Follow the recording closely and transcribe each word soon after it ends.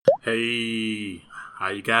Hey, how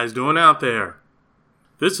you guys doing out there?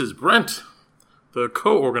 This is Brent, the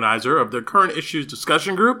co-organizer of the Current Issues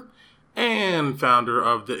Discussion Group and founder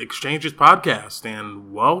of the Exchanges Podcast,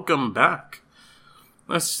 and welcome back.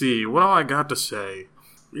 Let's see, what all I got to say.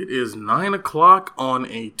 It is 9 o'clock on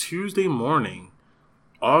a Tuesday morning,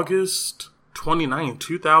 August 29,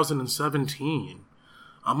 2017.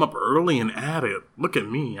 I'm up early and at it. Look at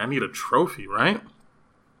me, I need a trophy, right?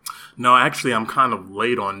 No, actually, I'm kind of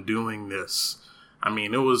late on doing this. I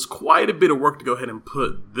mean, it was quite a bit of work to go ahead and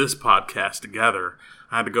put this podcast together.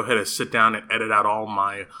 I had to go ahead and sit down and edit out all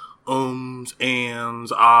my ums,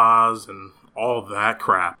 ands, ahs, and all that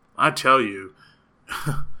crap. I tell you,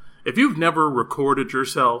 if you've never recorded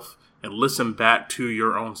yourself and listened back to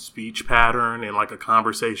your own speech pattern in like a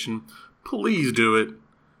conversation, please do it,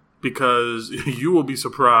 because you will be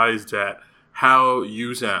surprised at how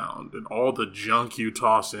you sound and all the junk you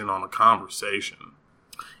toss in on a conversation.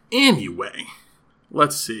 Anyway,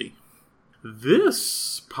 let's see.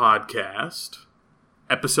 This podcast,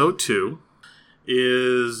 episode 2,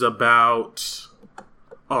 is about,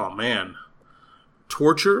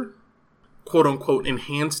 torture, quote-unquote,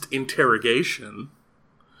 enhanced interrogation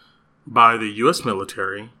by the U.S.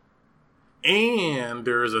 military. And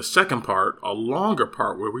there is a second part, a longer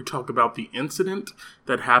part, where we talk about the incident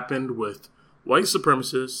that happened with white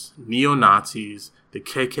supremacists, neo-Nazis, the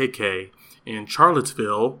KKK, in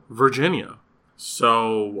Charlottesville, Virginia.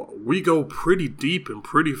 So we go pretty deep and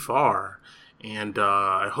pretty far, and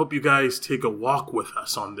I hope you guys take a walk with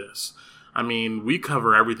us on this. I mean, we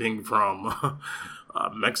cover everything from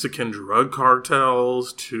Mexican drug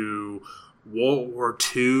cartels to World War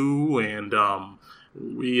II, and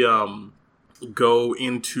we go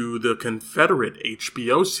into the Confederate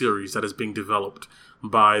HBO series that is being developed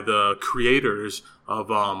by the creators of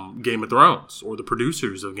Game of Thrones, or the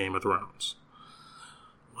producers of Game of Thrones.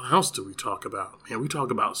 What else do we talk about? Man, we talk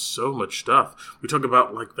about so much stuff. We talk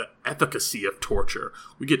about, like, the efficacy of torture.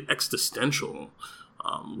 We get existential.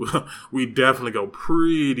 We definitely go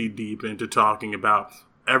pretty deep into talking about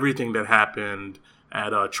everything that happened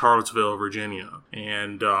at Charlottesville, Virginia,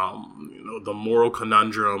 and the moral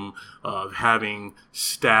conundrum of having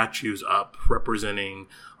statues up representing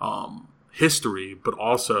history, but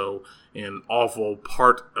also an awful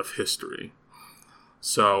part of history.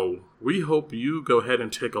 So we hope you go ahead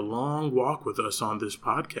and take a long walk with us on this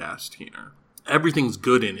podcast here. Everything's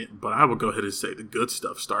good in it, but I will go ahead and say the good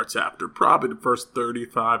stuff starts after probably the first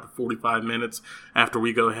 35 to 45 minutes after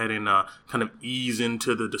we go ahead and kind of ease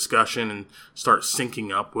into the discussion and start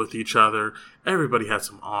syncing up with each other. Everybody had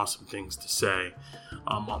some awesome things to say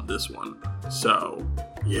on this one. So,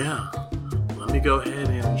 yeah, let me go ahead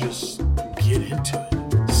and just get into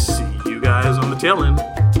it. See you guys on the tail end.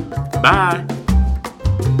 Bye.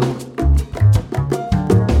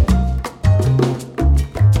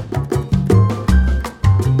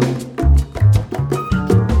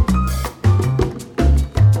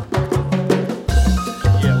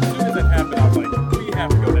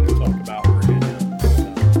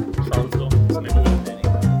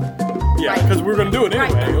 We were going to do it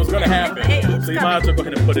anyway. It was going to happen. So you might as well go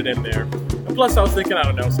ahead and put it in there. And plus, I was thinking, I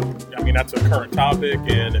don't know, that's a current topic,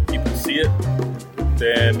 and if people see it,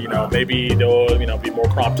 then, maybe they'll, be more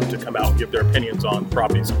prompted to come out and give their opinions on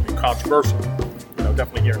probably something controversial.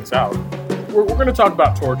 Definitely hearing this out. We're going to talk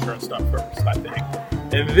about torture and stuff first, I think.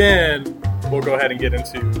 And then we'll go ahead and get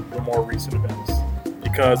into the more recent events.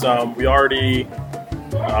 Because we already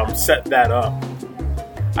set that up.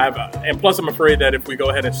 And plus, I'm afraid that if we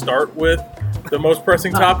go ahead and start with the most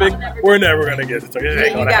pressing topic, we're never going to get it. So it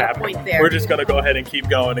ain't going to happen. We're just going to go ahead and keep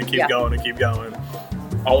going and keep going and keep going.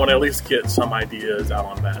 I want to at least get some ideas out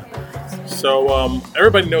on that. So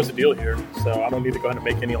everybody knows the deal here, so I don't need to go ahead and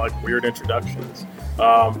make any weird introductions.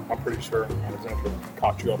 I'm pretty sure Alexandra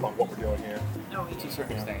caught you up on what we're doing here. No, to a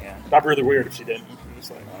certain extent, yeah. Not really weird if she didn't.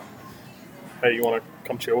 Just hey, you want to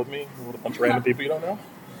come chill with me with a bunch of random people you don't know?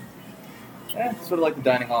 Yeah, sort of like the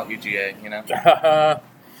dining hall at UGA,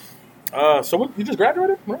 So what, you just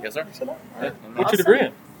graduated? Right? Yes, sir. Right. What's your degree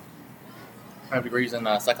in? I have degrees in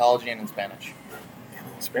psychology and in Spanish.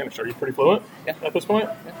 Spanish? Are you pretty fluent at this point?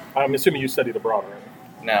 Yeah. I'm assuming you studied abroad, right?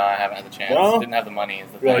 No, I haven't had the chance. No? Didn't have the money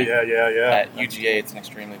is the thing. Well, yeah. At UGA, it's an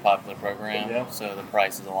extremely popular program, so the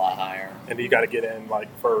price is a lot higher. And you got to get in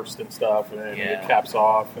first and stuff, and then it caps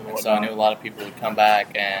off and whatnot. So I knew a lot of people would come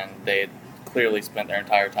back, and they'd clearly spent their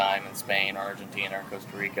entire time in Spain or Argentina or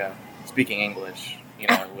Costa Rica speaking English,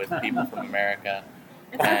 with people from America.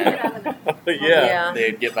 And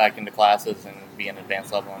they'd get back into classes and be an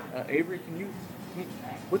advanced level. Avery, can you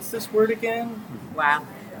what's this word again? Wow.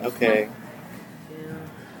 Okay.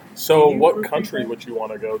 So, what country would you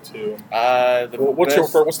want to go to? What's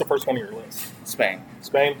the first one on your list? Spain.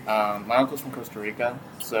 Spain? My uncle's from Costa Rica,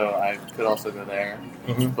 so I could also go there.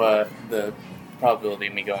 Mm-hmm. But the probability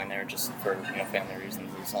of me going there just for family reasons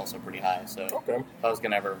is also pretty high. So if I was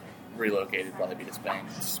going to ever relocate, it'd probably be to Spain.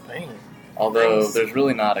 Spain. Although there's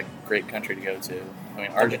really not a great country to go to. I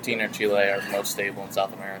mean, Argentina or Chile are most stable in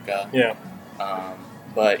South America. Yeah.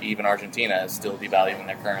 But even Argentina is still devaluing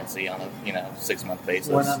their currency on a 6-month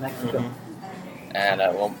basis. Why not Mexico? Mm-hmm.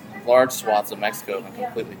 And large swaths of Mexico have been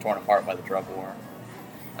completely torn apart by the drug war.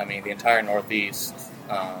 I mean, the entire northeast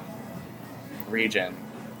region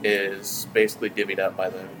is basically divvied up by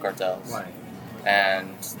the cartels. Right.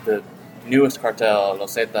 And the newest cartel,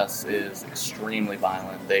 Los Zetas, is extremely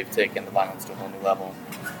violent. They've taken the violence to a whole new level,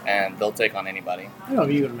 and they'll take on anybody.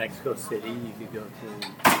 If you go to Mexico City, you could go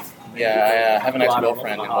to... Yeah, I have an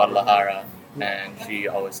ex-girlfriend in Guadalajara, and she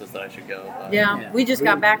always says that I should go. But Yeah, we just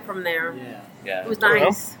got back from there. Yeah. It was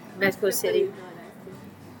nice. Mexico City.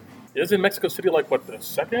 Isn't Mexico City the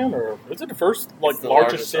second, or is it the first It's the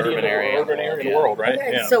largest city urban area in the world, right?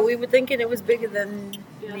 Okay, so we were thinking it was bigger than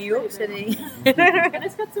New York City. And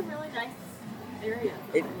it's got some really nice areas.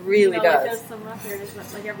 It really does. There's some rough areas,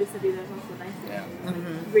 but like every city, there's also nice areas,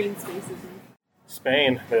 Mm-hmm. green spaces.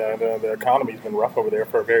 Spain, the economy's been rough over there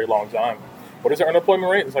for a very long time. What is their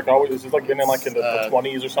unemployment rate? It's been in the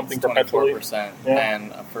 20s or something it's perpetually. 24%, Yeah.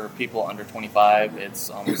 and for people under 25, it's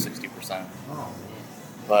almost 60%. Oh,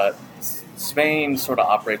 But Spain sort of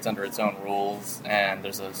operates under its own rules, and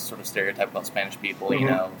there's a sort of stereotype about Spanish people,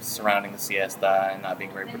 Mm-hmm. surrounding the siesta and not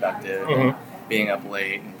being very productive, Mm-hmm. and being up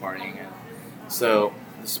late and partying. And so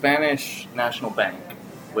the Spanish National Bank,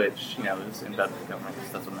 which is embedded with the government,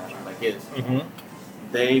 because that's what a national bank is,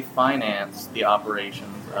 Mm-hmm. they finance the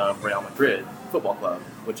operations of Real Madrid Football Club,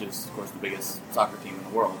 which is, of course, the biggest soccer team in the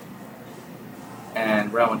world.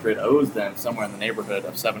 And Real Madrid owes them somewhere in the neighborhood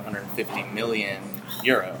of 750 million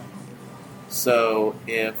euro. So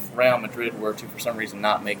if Real Madrid were to, for some reason,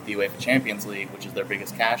 not make the UEFA Champions League, which is their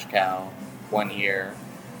biggest cash cow, one year,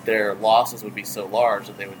 their losses would be so large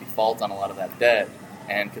that they would default on a lot of that debt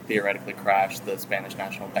and could theoretically crash the Spanish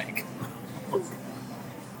National Bank.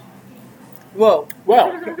 Whoa.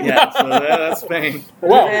 Well, Yeah, so that's Spain.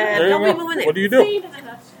 well, Yeah, there you don't be go. moving it. What do you do? Spain in a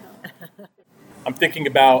nutshell. I'm thinking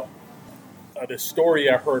about this story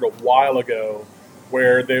I heard a while ago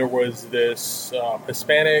where there was this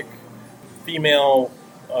Hispanic female,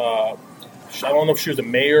 I don't know if she was a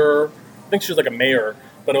mayor, I think she was like a mayor,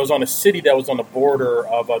 but it was on a city that was on the border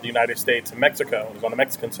of the United States and Mexico. It was on the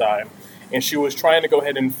Mexican side. And she was trying to go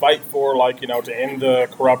ahead and fight for, to end the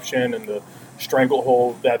corruption and the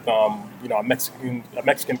stranglehold that, a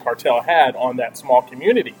Mexican cartel had on that small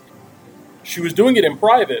community. She was doing it in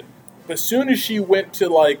private, but as soon as she went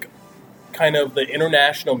to, kind of the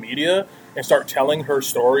international media and start telling her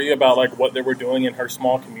story about, what they were doing in her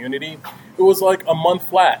small community, it was, a month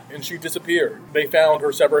flat, and she disappeared. They found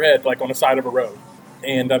her severed head, on the side of a road.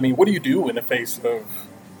 And, what do you do in the face of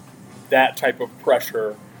that type of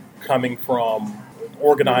pressure coming from an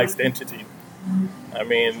organized entity? I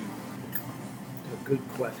mean... good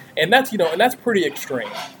question. And that's pretty extreme.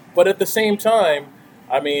 But at the same time,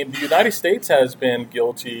 the United States has been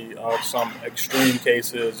guilty of some extreme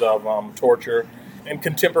cases of torture in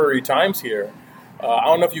contemporary times here. I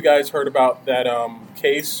don't know if you guys heard about that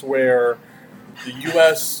case where the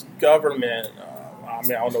U.S. government, I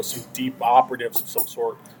don't know, some deep operatives of some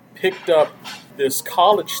sort, picked up this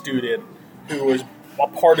college student who was a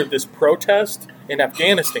part of this protest in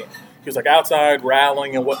Afghanistan. He was outside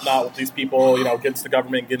rallying and whatnot with these people, against the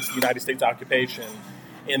government, against the United States occupation.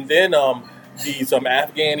 And then these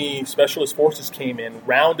Afghani specialist forces came in,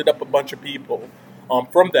 rounded up a bunch of people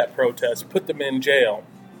from that protest, put them in jail,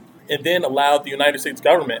 and then allowed the United States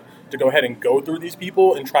government to go ahead and go through these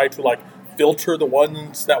people and try to filter the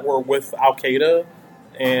ones that were with Al-Qaeda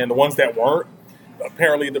and the ones that weren't.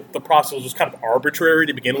 Apparently the process was kind of arbitrary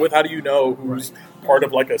to begin with. How do you know who's part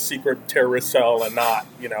of a secret terrorist cell and not,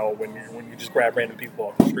 when you just grab random people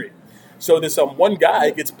off the street? So this one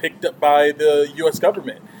guy gets picked up by the U.S.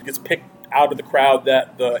 government, gets picked out of the crowd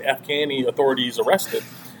that the Afghani authorities arrested.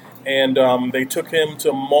 And they took him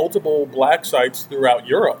to multiple black sites throughout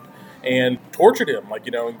Europe and tortured him,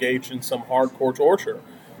 engaged in some hardcore torture.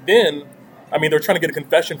 Then, they're trying to get a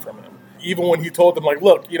confession from him. Even when he told them,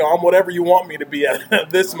 look, I'm whatever you want me to be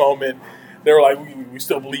at this moment, they were we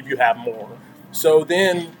still believe you have more. So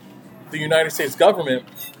then the United States government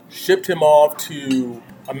shipped him off to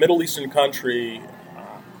a Middle Eastern country.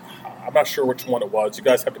 I'm not sure which one it was. You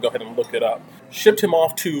guys have to go ahead and look it up. Shipped him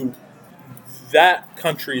off to that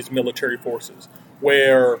country's military forces,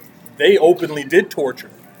 where they openly did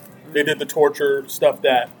torture They did the torture stuff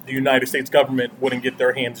that the United States government wouldn't get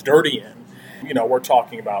their hands dirty in. We're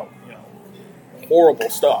talking about, horrible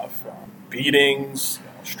stuff. Beatings,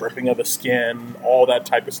 stripping of the skin, all that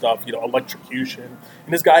type of stuff, electrocution.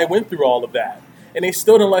 And this guy went through all of that. And they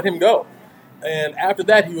still didn't let him go. And after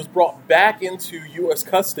that, he was brought back into U.S.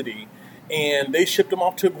 custody, and they shipped him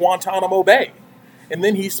off to Guantanamo Bay. And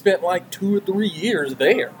then he spent like 2 or 3 years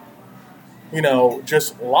there,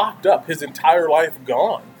 just locked up, his entire life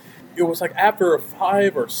gone. It was like after a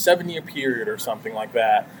 5 or 7 year period or something like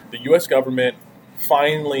that, the U.S. government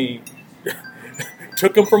finally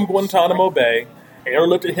took him from Guantanamo Bay,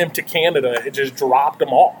 airlifted him to Canada, and just dropped him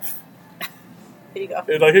off. Here you go.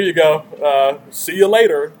 It's like, here you go, see you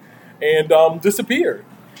later, and disappeared.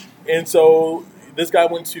 And so this guy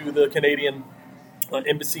went to the Canadian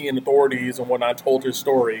embassy and authorities and whatnot, told his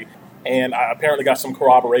story, and I apparently got some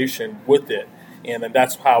corroboration with it. And then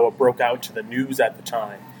that's how it broke out to the news at the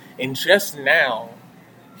time. And just now,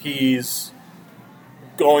 he's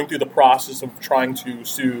going through the process of trying to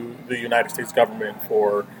sue the United States government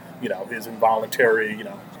for, his involuntary,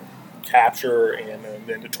 capture and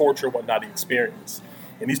the torture and whatnot he experienced.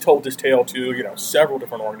 And he's told this tale to, several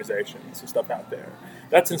different organizations and stuff out there.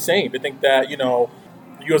 That's insane to think that, the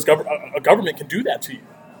U.S. government can do that to you.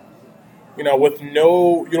 With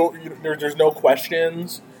no, there's no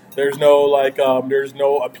questions. There's no there's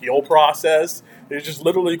no appeal process. They just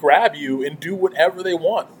literally grab you and do whatever they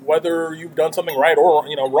want, whether you've done something right or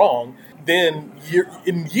wrong. Then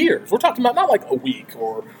in years, we're talking about not like a week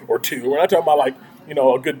or 2. We're not talking about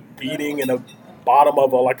a good beating in the bottom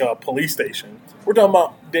of a police station. We're talking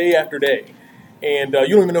about day after day, and you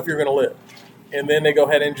don't even know if you're going to live. And then they go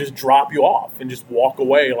ahead and just drop you off and just walk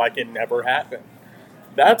away like it never happened.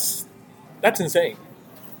 That's insane,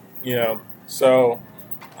 So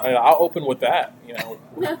I'll open with that.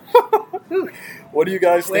 What do you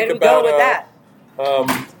guys think about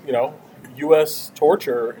U.S.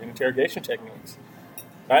 torture and interrogation techniques?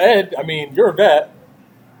 Now, Ed, you're a vet,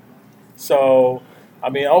 so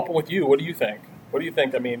I'll open with you. What do you think? What do you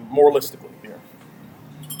think? Moralistically here.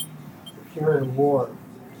 If you're in war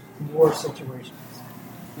situations,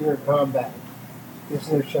 you're in combat.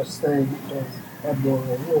 There's no such thing as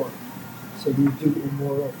abnormal war. So you do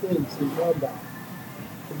immoral things in combat.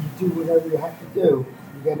 And you do whatever you have to do.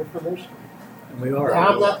 You get information. And we are. Now,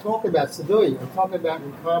 I'm not talking about civilian. I'm talking about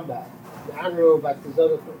in combat. I don't know about these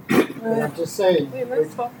other things. But I'm just saying,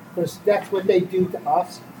 because that's what they do to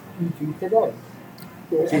us, you do to them.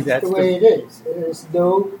 That's the way it is. There's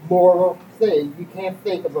no moral thing. You can't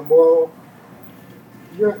think of a moral.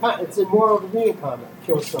 It's immoral to be in combat,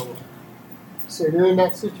 kill someone. So you're in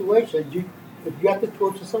that situation. If you have to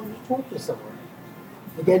torture someone, you torture someone.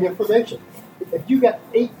 You get information. If you got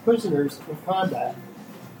 8 prisoners in combat,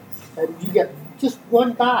 and you get just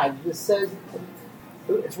one guy that says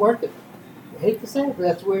it's worth it. I hate to say it, but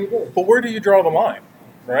that's the way it is. But where do you draw the line,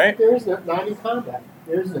 right? There is not in combat.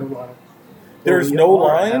 There is no line. There's no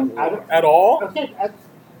line at all? Okay,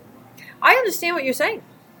 I understand what you're saying.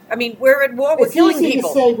 We're at war. We're killing people. It's easy to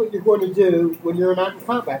say what you're going to do when you're not in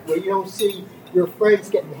combat, where you don't see your friends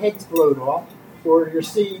getting heads blown off, or you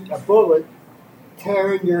see a bullet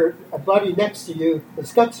tearing a buddy next to you,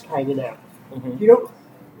 his guts hanging out. Mm-hmm.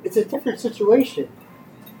 It's a different situation.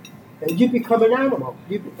 And you become an animal.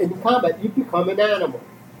 In combat, you become an animal.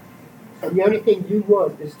 And the only thing you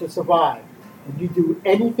want is to survive. And you do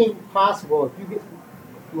anything possible. If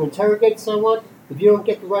you interrogate someone, if you don't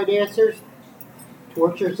get the right answers,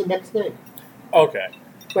 torture is the next thing. Okay.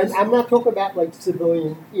 But I'm not talking about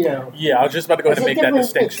civilian, Yeah, I was just about to go ahead and make that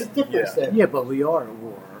distinction. It's a difference there. Yeah, but we are at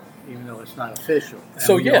war, even though it's not official. And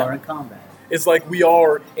so we are in combat. It's like we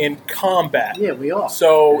are in combat. Yeah, we are.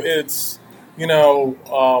 So it's,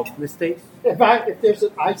 mistakes. If there's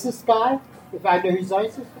an ISIS guy, if I know he's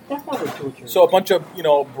ISIS, that's not a torture. So a bunch of,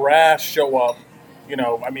 brass show up,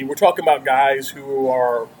 we're talking about guys who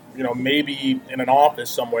are, maybe in an office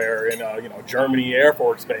somewhere in, Germany Air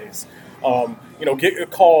Force Base. Get a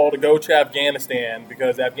call to go to Afghanistan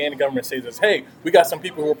because the Afghan government says, hey, we got some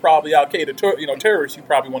people who are probably Al-Qaeda, terrorists you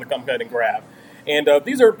probably want to come ahead and grab. And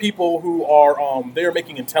these are people who are, they're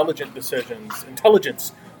making intelligence decisions,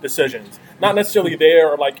 not necessarily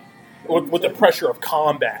there with the pressure of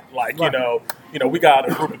combat. We got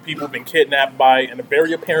a group of people who've been kidnapped by a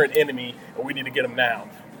very apparent enemy and we need to get them now.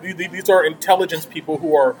 These are intelligence people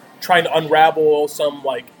who are trying to unravel some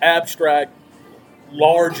abstract,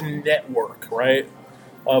 large network, right,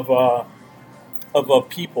 of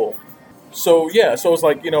people. So it's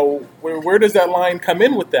where does that line come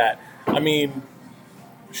in with that?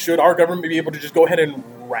 Should our government be able to just go ahead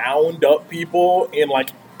and round up people and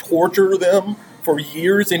torture them for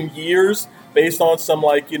years and years based on some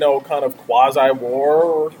kind of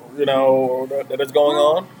quasi-war, that is going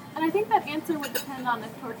on? And I think that answer would depend on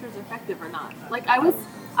if torture is effective or not. Like I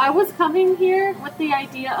was coming here with the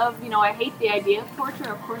idea of, I hate the idea of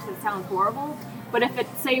torture. Of course, it sounds horrible, but if it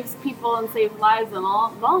saves people and saves lives in the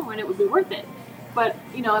long run, it would be worth it. But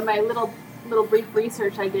in my little brief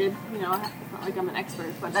research I did, it's not like I'm an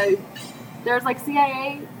expert, but there's like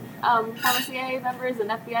CIA, former CIA members and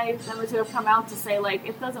FBI members who have come out to say like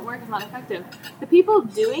it doesn't work, it's not effective. The people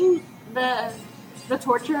doing the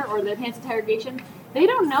torture or the enhanced interrogation, they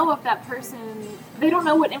don't know if that person, they don't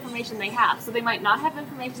know what information they have. So they might not have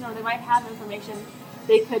information, or they might have information.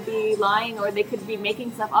 They could be lying, or they could be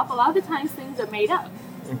making stuff up. A lot of the times things are made up.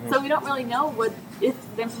 Mm-hmm. So we don't really know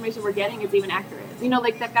if the information we're getting is even accurate.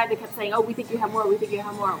 Like that guy that kept saying, oh, we think you have more, we think you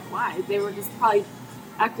have more. Why? They were just probably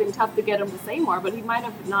acting tough to get him to say more, but he might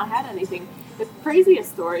have not had anything. The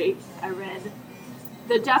craziest story I read,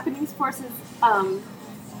 the Japanese forces,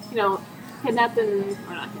 kidnapped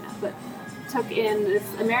but took in this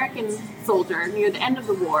American soldier near the end of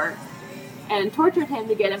the war and tortured him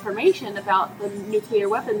to get information about the nuclear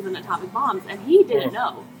weapons and atomic bombs, and he didn't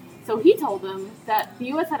know. So he told them that the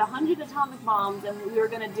U.S. had 100 atomic bombs, and we were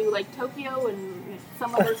going to do like Tokyo and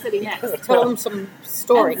some other city next. Told him some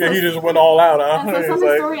story. Yeah, he just went all out, huh? And so some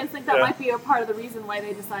historians think that might be a part of the reason why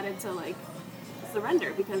they decided to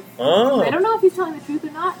surrender, because they don't know if he's telling the truth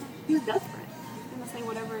or not. He was desperate. He's going to say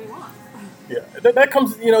whatever he wants. Yeah, that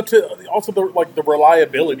comes, to also the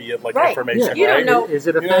reliability of information. Yeah. You don't know. Is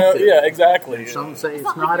it effective? Yeah, exactly. And some say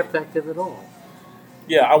it's not effective at all.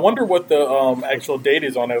 Yeah, I wonder what the actual data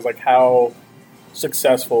is on it. Like how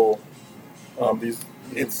successful these.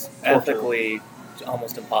 It's ethically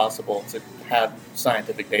almost impossible to have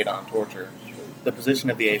scientific data on torture. The position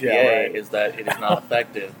of the APA is that it is not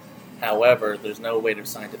effective. However, there's no way to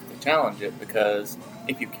scientifically challenge it, because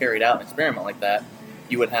if you carried out an experiment like that,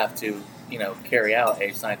 you would have to, carry out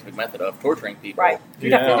a scientific method of torturing people. Right.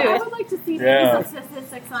 You'd have to do I it. would like to see maybe some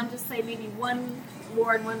statistics on just say maybe one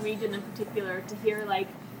war in one region in particular, to hear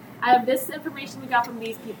out of this information we got from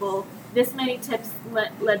these people, this many tips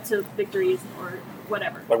led to victories or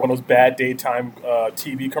whatever. Like one of those bad daytime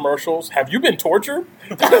TV commercials. Have you been tortured?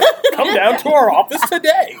 Come down to our office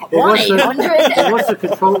today. 1-800. What's the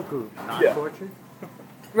control group? Not torture?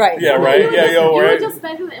 Right. Yeah, right. You would just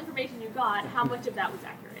measure the information you got, how much of that was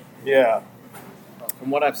accurate. Yeah.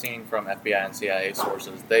 From what I've seen from FBI and CIA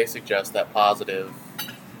sources, they suggest that positive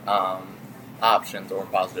options or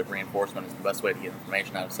positive reinforcement is the best way to get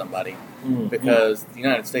information out of somebody, because the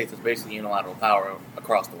United States is basically unilateral power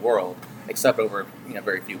across the world, except over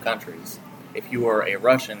very few countries. If you are a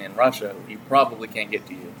Russian in Russia, we probably can't get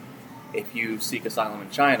to you. If you seek asylum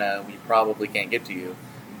in China, we probably can't get to you.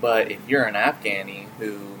 But if you're an Afghani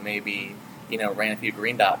who maybe ran a few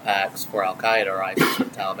green dot packs for Al Qaeda or ISIS or the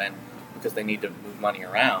Taliban because they need to move money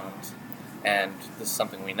around, and this is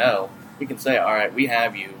something we know, we can say, all right, we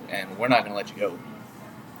have you, and we're not going to let you go.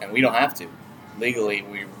 And we don't have to. Legally,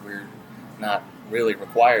 we're not really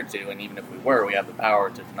required to, and even if we were, we have the power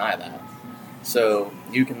to deny that. So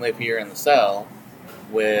you can live here in the cell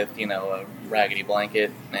with, a raggedy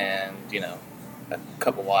blanket and, a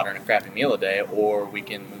cup of water and a crappy meal a day, or we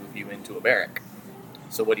can move you into a barrack.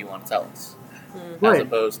 So what do you want to tell us? As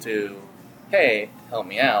opposed to, hey, help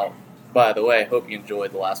me out. By the way, hope you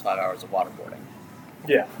enjoyed the last 5 hours of waterboarding.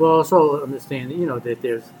 Yeah. Well, also understand, that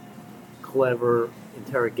there's clever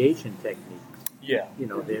interrogation techniques. Yeah.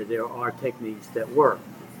 There are techniques that work.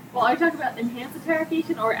 Well, are you talking about enhanced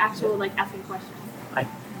interrogation or actual, asking questions?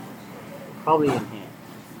 Probably enhanced.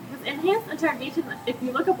 With enhanced interrogation, if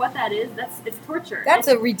you look up what that is, it's torture. That's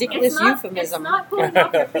a ridiculous euphemism. It's not pulling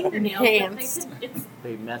off your fingernails. Enhanced.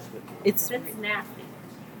 They mess with you. It's nasty.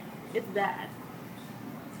 It's bad.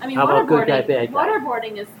 I mean, How about good guy, bad guy?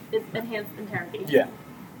 waterboarding is enhanced interrogation. Yeah.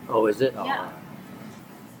 Oh, is it? Yeah. Oh.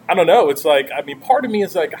 I don't know. It's part of me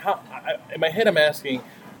is in my head I'm asking,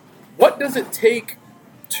 what does it take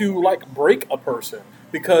to break a person?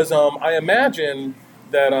 Because I imagine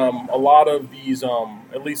that a lot of these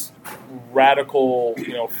at least radical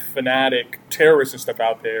fanatic terrorists and stuff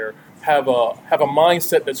out there have a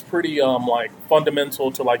mindset that's pretty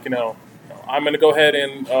fundamental to I'm going to go ahead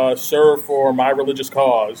and serve for my religious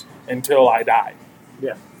cause until I die.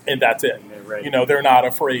 Yeah. And that's it. Right. They're not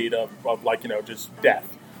afraid of just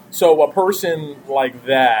death. So a person like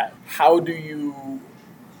that, how do you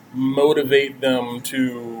motivate them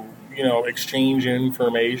to, exchange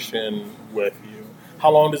information with you?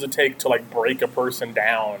 How long does it take to break a person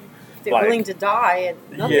down? They're willing to die,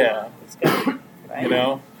 and nothing. Yeah. It's good,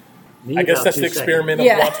 right? I guess that's the experiment of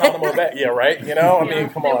Guantanamo Bay. Yeah, right? You know? I mean,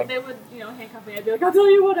 come on. They would, handcuff me. I'd be like, I'll tell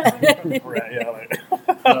you whatever. Right, yeah.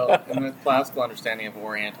 Well, in the classical understanding of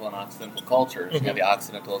Oriental and Occidental cultures, the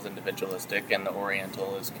Occidental is individualistic and the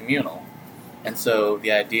Oriental is communal. And so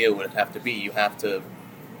the idea would have to be you have to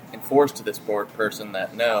enforce to this person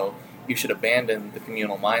that, no, you should abandon the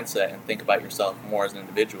communal mindset and think about yourself more as an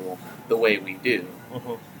individual the way we do.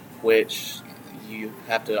 Which you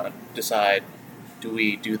have to decide, do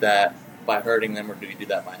we do that by hurting them or do we do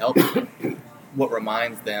that by helping them? What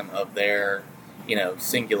reminds them of their,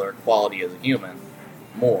 singular quality as a human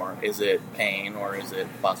more? Is it pain or is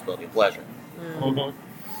it the possibility of pleasure?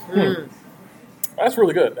 That's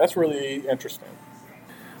really good. That's really interesting.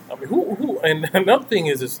 I mean, who? And another thing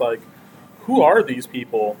is, it's like, who are these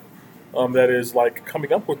people that is like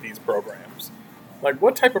coming up with these programs? Like,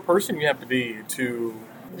 what type of person you have to be to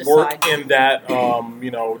work in that,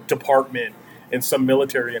 department in some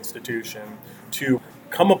military institution to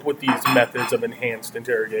come up with these methods of enhanced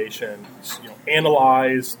interrogation,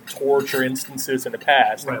 analyze torture instances in the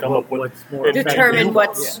past, and come up with determine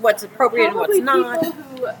what's appropriate and what's not.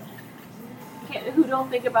 Who don't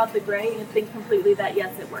think about the gray and think completely that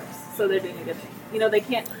yes, it works, so they're doing a good thing. They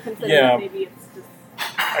can't consider that maybe it's just.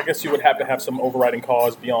 I guess you would have to have some overriding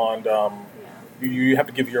cause beyond. You have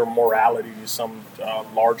to give your morality some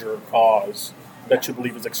larger cause that you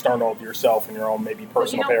believe is external to yourself and your own maybe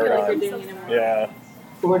personal paradigm.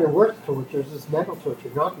 But when it works torture, it's mental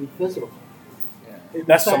torture, not physical.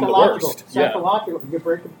 That's some of the worst. Psychological. You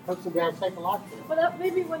break a person down psychologically. Well, that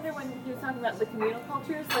made me wonder when you're talking about the communal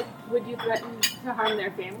cultures, like, would you threaten to harm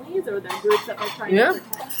their families or the groups that they're trying to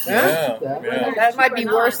protect? That might be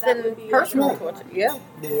worse than personal torture. Yeah.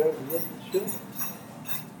 Sure.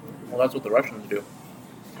 Well, that's what the Russians do.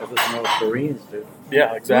 That's what the North Koreans do.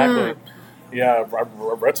 Yeah, exactly. Yeah, I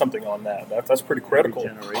read something on that. That's pretty critical.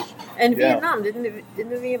 And Vietnam, didn't the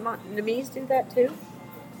Vietnamese do that too?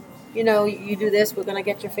 You do this, we're going to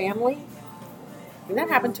get your family. And that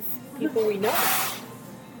happened to people we know.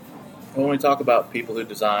 When we talk about people who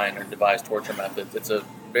design or devise torture methods, it's a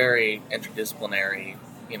very interdisciplinary,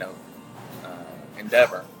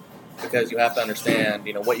 endeavor. Because you have to understand,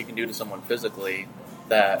 what you can do to someone physically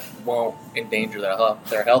that won't endanger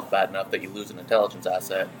their health bad enough that you lose an intelligence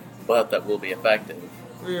asset, but that will be effective.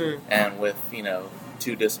 And with,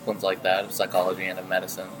 two disciplines like that, of psychology and of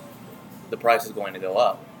medicine, the price is going to go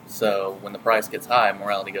up. So when the price gets high,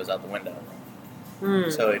 morality goes out the window.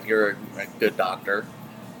 So if you're a good doctor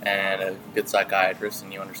and a good psychiatrist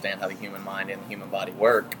and you understand how the human mind and the human body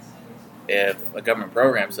work, if a government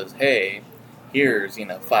program says, hey, here's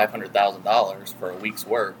 $500,000 for a week's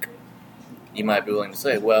work, you might be willing to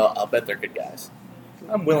say, well, I'll bet they're good guys.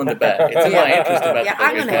 I'm willing to bet. It's in my interest to bet that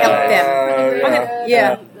I'm they're going good to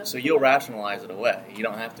help them. So you'll rationalize it away. You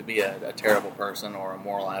don't have to be a terrible person or a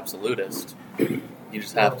moral absolutist. You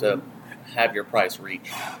just have to have your price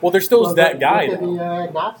reached. Well, there's still that guy. Look at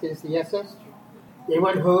the Nazis, the SS. They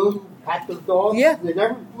went home, pat the dogs. Yeah. They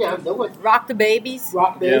never, no one rock the babies.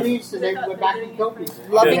 And they went back and killed people.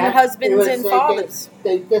 Loving husbands and fathers.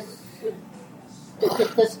 They just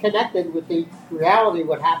disconnected with the reality of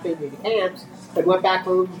what happened in the camps and went back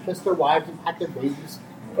home and kissed their wives and pat their babies.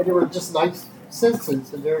 And they were just nice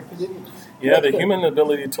citizens in their communities. Yeah, the human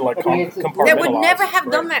ability to compartmentalize. They would never have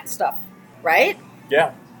done that stuff, right?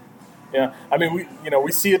 Yeah. I mean,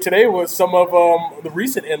 we see it today with some of the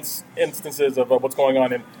recent instances of what's going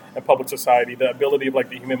on in public society. The ability of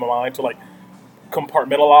the human mind to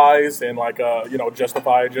compartmentalize and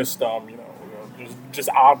justify just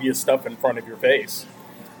obvious stuff in front of your face.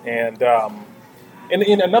 And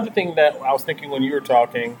another thing that I was thinking when you were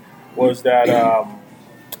talking was that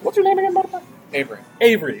what's your name again, by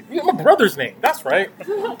Avery. My brother's name. That's right.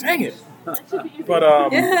 Dang it.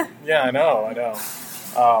 But yeah, I know.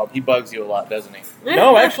 He bugs you a lot, doesn't he?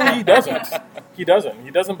 No, actually, he doesn't.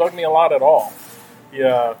 He doesn't bug me a lot at all. He's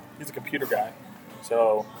a computer guy,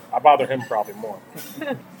 so I bother him probably more.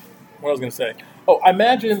 What I was going to say? Oh, I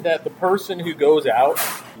imagine that the person who goes out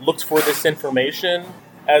looks for this information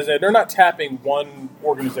as they're not tapping one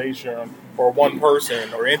organization or one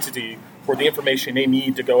person or entity for the information they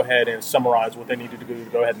need to go ahead and summarize what they need to do to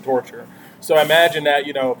go ahead and torture. So I imagine that,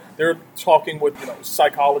 they're talking with,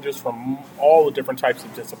 psychologists from all the different types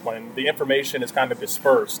of discipline. The information is kind of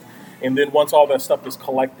dispersed. And then once all that stuff is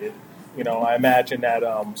collected, I imagine that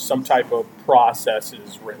some type of process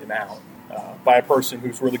is written out by a person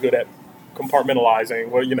who's really good at compartmentalizing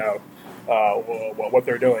what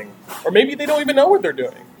they're doing. Or maybe they don't even know what they're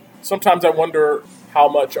doing. Sometimes I wonder how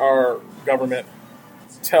much our government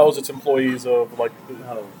tells its employees of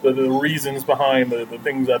the reasons behind the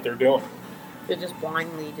things that they're doing. They're just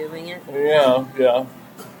blindly doing it. Yeah.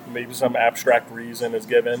 Maybe some abstract reason is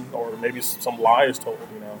given, or maybe some lie is told.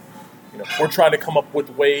 We're trying to come up with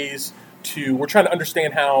ways we're trying to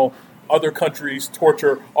understand how other countries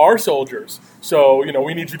torture our soldiers. So,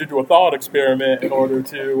 we need you to do a thought experiment in order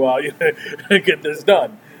to get this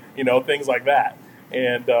done. Things like that.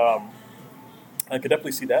 And I could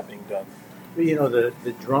definitely see that being done.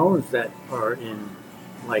 The drones that are in,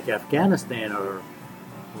 like, Afghanistan are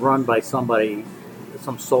run by some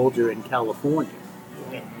soldier in California.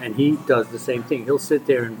 Yeah. And he does the same thing. He'll sit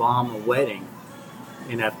there and bomb a wedding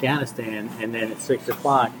in Afghanistan, and then at 6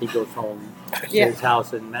 o'clock he goes home to his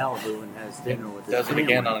house in Malibu and has dinner with his family. Does it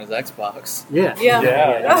again on his Xbox. Yeah.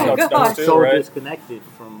 That's Oh, gosh. too, So right? disconnected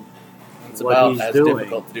from It's what about he's as doing.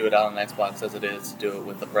 difficult to do it on an Xbox as it is to do it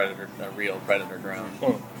with a real Predator drone,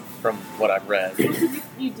 from what I've read.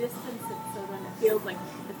 You distance it so then it feels like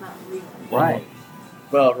it's not real. Right.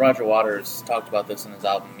 Well, Roger Waters talked about this in his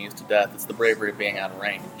album Used to Death. It's the bravery of being out of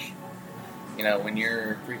range. When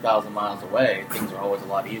you're 3,000 miles away, things are always a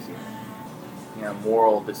lot easier.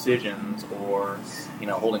 Moral decisions or,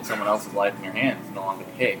 holding someone else's life in your hands is no longer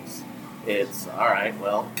the case. It's, all right,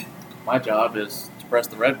 well, my job is to press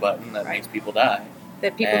the red button that makes people die.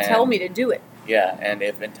 That people tell me to do it. Yeah, and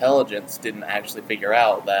if intelligence didn't actually figure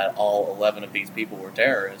out that all 11 of these people were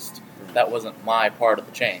terrorists, that wasn't my part of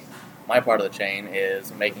the chain. My part of the chain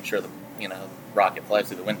is making sure the rocket flies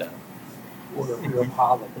through the window. Or a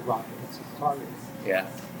pilot, the rocket hits its target. Yeah.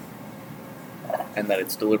 And that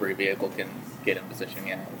its delivery vehicle can get in position.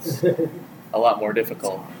 Yeah, it's a lot more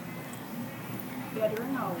difficult. Yeah,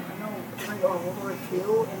 during World War II,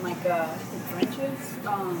 in the trenches,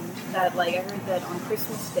 that I heard that on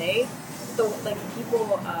Christmas Day,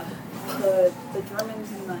 people, the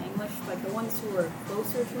Germans and the English, the ones who were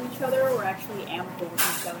closer to each other, were actually amicable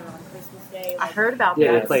with each other on Christmas Day. I heard about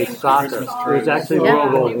Yeah, that. they played soccer. It was actually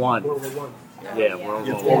World War One. World War One. Yeah, World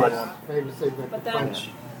War One. Famously, the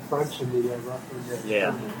French and the Russians.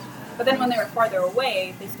 Yeah. But then when they were farther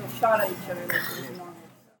away, they still shot at each other like it was normal.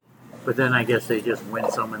 But then I guess they just win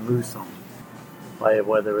some and lose some by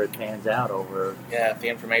whether it pans out over. Yeah, if the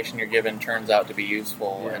information you're given turns out to be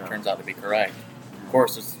useful and turns out to be correct. Of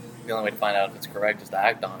course, the only way to find out if it's correct is to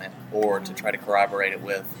act on it or to try to corroborate it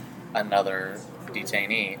with another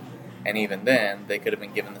detainee. And even then, they could have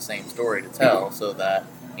been given the same story to tell so that,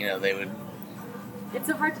 they would... It's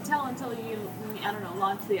so hard to tell until you,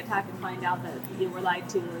 launch the attack and find out that you were lied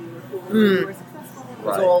to or you were fooled or you were successful.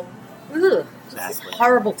 Right. This is a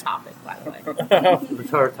horrible topic, by the way. It's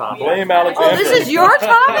her topic. Blame Alexander. Oh, this is your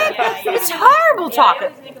topic? It's a horrible I topic.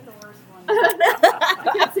 always make it the worst one.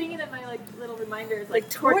 I kept seeing it in my little reminders,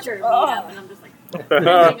 torture me up, and I'm just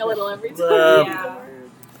cringing a little every time. Yeah.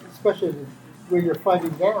 Especially where you're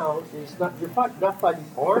fighting now, you're not fighting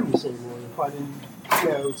armies anymore. You're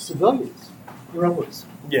fighting, civilians, guerrillas.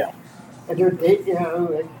 Yeah.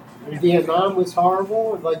 And Vietnam was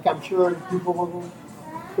horrible. I'm sure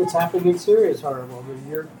what's happening in Syria is horrible. I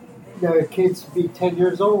mean, kids be 10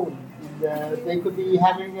 years old, and they could be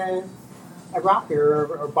having a rocket or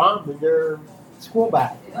a bomb in their school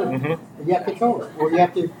bag. And you have to kill it, or you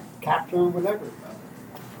have to capture or whatever.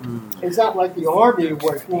 It's not like the Army of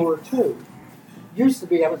World War II. Used to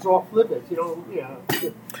be, it was off limits.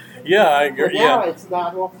 Yeah, I agree. But now it's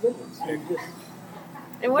not off limits.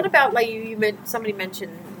 And what about, somebody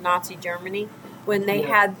mentioned Nazi Germany, when they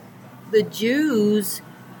had the Jews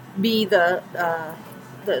be the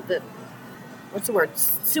what's the word?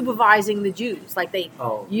 Supervising the Jews.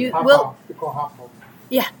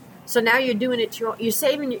 Yeah. So now you're doing it to you're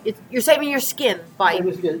saving your skin by.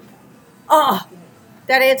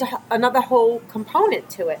 That adds another whole component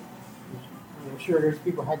to it. I'm sure there's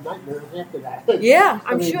people had nightmares after that. Yeah,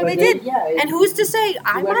 I'm sure they did. And who's to say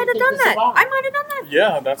I might have done that? I might have done that.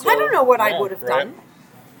 Yeah, that's. I don't know what I would have done.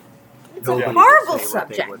 It's a Nobody horrible can say what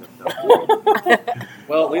they subject. would have done.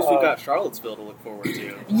 Well, at least we've got Charlottesville to look forward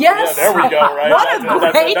to. Yes. Yeah, there we go. Right. What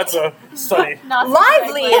a great, That's a sunny.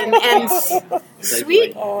 lively and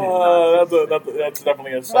sweet. That's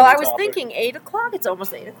definitely a sunny Well, I was topic. thinking 8 o'clock. It's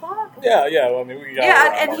almost 8 o'clock. Yeah. Well, I mean, we got.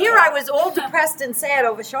 Yeah, and here I was all depressed and sad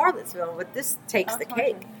over Charlottesville, but this takes the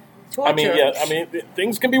cake. Torture. I mean,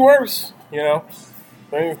 things can be worse.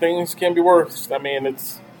 Things can be worse.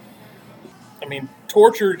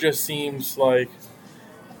 Torture just seems like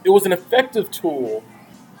it was an effective tool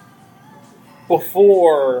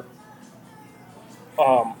before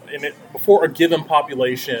a given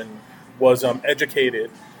population was educated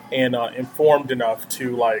and informed enough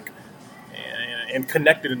to and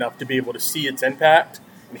connected enough to be able to see its impact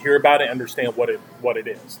and hear about it and understand what it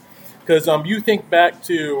is. Because you think back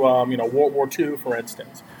to World War II, for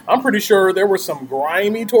instance, I'm pretty sure there were some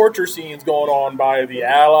grimy torture scenes going on by the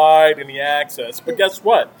Allied and the Axis. But guess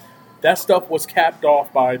what? That stuff was capped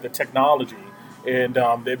off by the technology and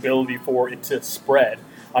the ability for it to spread.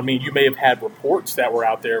 I mean, you may have had reports that were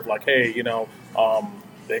out there of like, hey,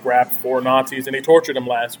 they grabbed 4 Nazis and they tortured them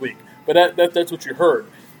last week. But that's what you heard.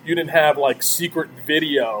 You didn't have like secret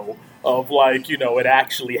video of like, it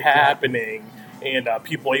actually happening and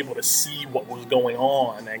people able to see what was going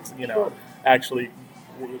on, actually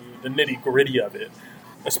the nitty gritty of it.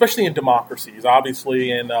 Especially in democracies,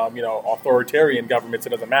 obviously in authoritarian governments, it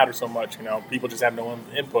doesn't matter so much. People just have no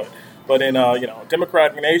input. But in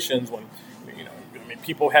democratic nations, when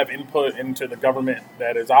people have input into the government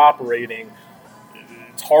that is operating,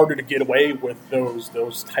 it's harder to get away with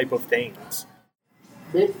those type of things.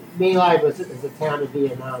 My Lai was a town of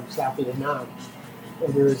Vietnam, South Vietnam,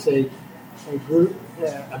 and there was a group,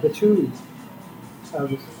 a platoon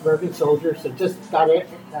of American soldiers that just got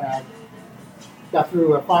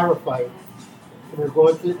through a firefight,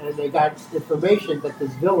 and they got information that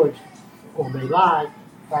this village, or My Lai,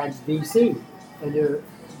 had VC, and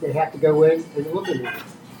they have to go in and look at it.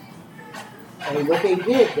 And what they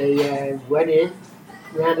did, they went in,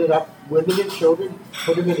 rounded up women and children,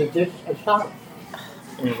 put them in a ditch, and shot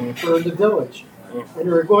them for the village. And they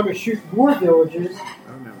were going to shoot more villages,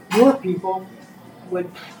 more people,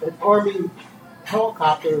 when an army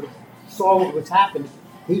helicopter saw what was happening.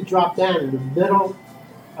 He dropped down in the middle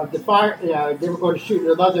of the fire. They were going to shoot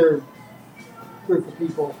another group of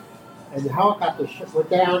people, and the helicopter went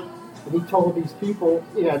down. And he told these people,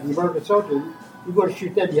 the American soldiers, "You're going to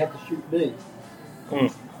shoot them. You have to shoot me."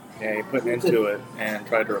 Yeah, he put into it and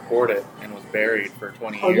tried to report it and was buried for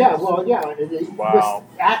 20 years. Oh yeah, well yeah. And Wow.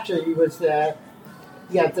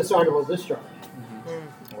 He had dishonorable discharge.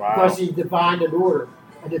 Wow. Because he divined an order.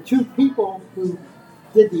 And the 2 people who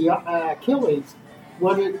did the killings,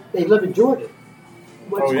 they live in Jordan.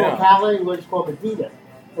 One's called Calais, and one's called Medina.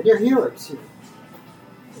 And they're heroes here.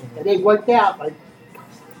 And they wiped out like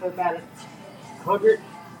about 100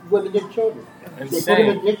 women and children. Insane. They put them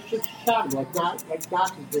in ditches, shot them like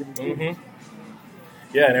Nazis did.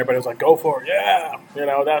 Yeah, and everybody was like, "Go for it!" Yeah,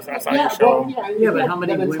 that's how you show them. Yeah, but how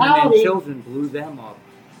many women and children blew them up?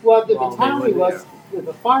 Well, the mentality was, with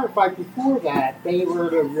the firefight before that, they were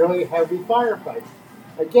in a really heavy firefight.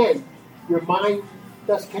 Again, your mind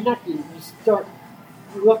does connect you. You start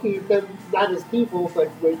looking at them not as people, but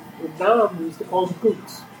with Nam, we used to call them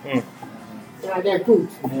goots. They're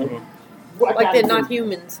goots. Like they're not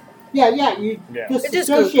humans. Yeah. You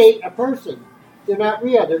disassociate a person. They're not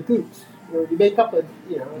real. They're goots. You make up in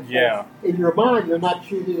your mind, you're not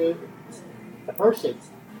shooting a person.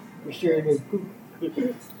 You're shooting a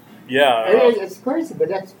goot. Yeah. It's crazy, but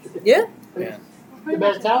that's the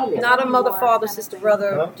mentality. Not a mother, father, sister,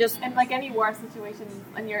 brother. Huh? Just in like any war situation,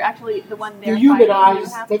 when you're actually the one there Dehumanize.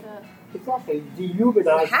 fighting, Exactly.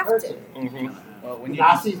 Dehumanize a person. Well, when you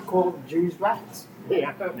Nazis called Jews rats.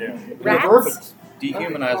 Rats?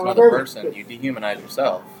 dehumanize another person, you dehumanize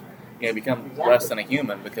yourself. You become less than a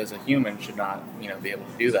human, because a human should not, be able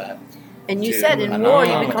to do that. And you said in war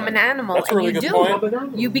you become an animal, That's a and really you good do.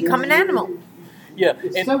 point. You become an animal. Yeah,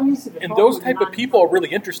 It's so easy to and fall those in type line. of people are really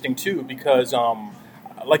interesting too, because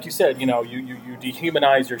like you said, you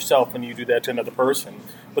dehumanize yourself when you do that to another person.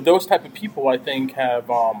 But those type of people, I think, have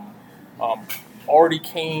already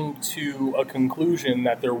came to a conclusion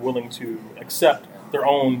that they're willing to accept their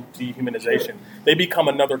own dehumanization. They become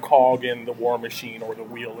another cog in the war machine or the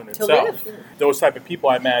wheel in itself. Those type of people,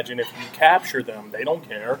 I imagine, if you capture them, they don't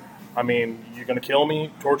care. I mean, you're going to kill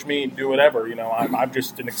me, torture me, do whatever. I'm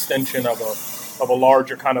just an extension of a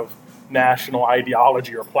larger kind of national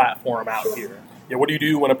ideology or platform out here. Yeah, what do you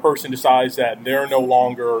do when a person decides that they're no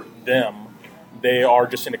longer them? They are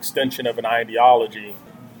just an extension of an ideology.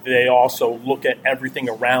 They also look at everything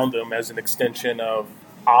around them as an extension of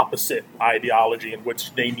opposite ideology in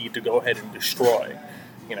which they need to go ahead and destroy.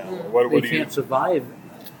 What They do you? can't survive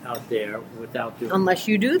out there without doing Unless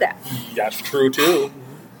you do that. That's true too.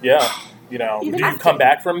 Yeah. Do you come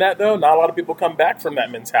back from that though? Not a lot of people come back from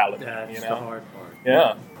that mentality. That's the hard part.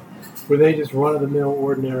 Yeah. Were they just run-of-the-mill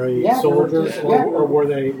ordinary soldiers, or were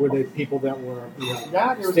they people that were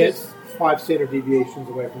just 5 standard deviations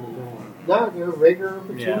away from the norm? No, they're regular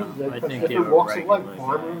platoons. Yeah, They I from think they different were walks of life, regular,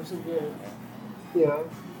 farmers and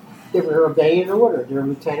they were obeying order. Their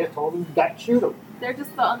lieutenant told them, "You got to shoot them." They're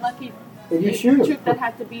just the unlucky And you shoot them. troop that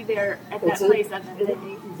had to be there at that place at the day.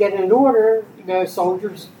 You get an order.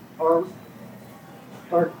 Soldiers are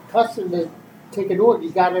accustomed to take an order.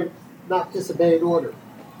 You got to not disobey an order.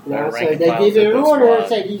 So they give you an order and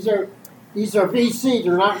say these are VC.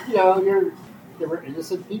 They're not. They were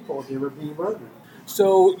innocent people. They were being murdered.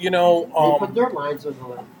 So they put their lines on the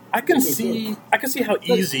line. I can see how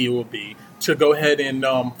easy it will be to go ahead and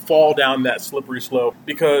fall down that slippery slope,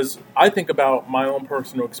 because I think about my own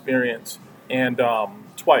personal experience, and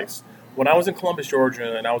twice. When I was in Columbus,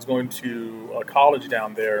 Georgia, and I was going to a college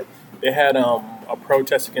down there, they had a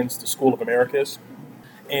protest against the School of Americas.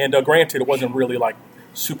 And granted, it wasn't really like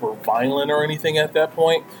super violent or anything at that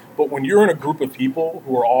point, but when you're in a group of people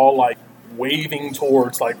who are all like waving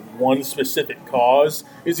towards like one specific cause,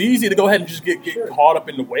 it's easy to go ahead and just get caught up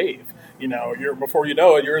in the wave. Before you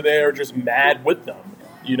know it, you're there just mad with them.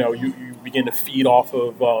 You begin to feed off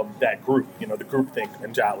of that group, the groupthink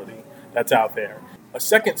mentality that's out there. A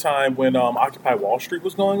second time when Occupy Wall Street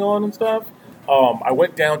was going on and stuff, I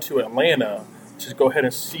went down to Atlanta to go ahead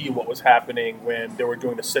and see what was happening when they were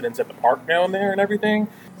doing the sit-ins at the park down there and everything.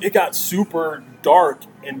 It got super dark,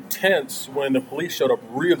 intense when the police showed up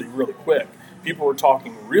really, really quick. People were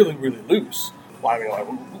talking really, really loose. Like,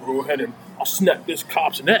 we'll go ahead and I'll snap this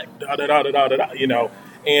cop's neck,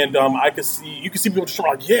 And you could see people just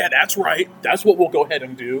like, yeah, that's right. That's what we'll go ahead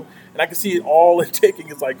and do. And I could see it all it's taking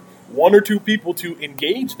is like one or two people to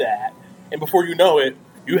engage that. And before you know it,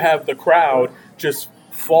 you have the crowd just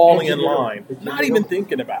falling in line, not even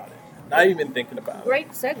thinking about it. Great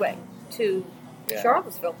segue to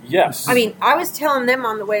Charlottesville. Yes. I mean, I was telling them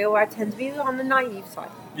on the way over, I tend to be on the naive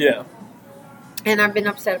side. Yeah. And I've been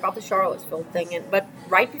upset about the Charlottesville thing. But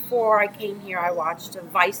right before I came here, I watched a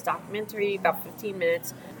Vice documentary, about 15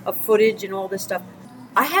 minutes of footage and all this stuff.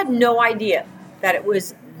 I had no idea that it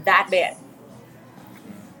was that bad.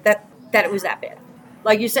 That it was that bad.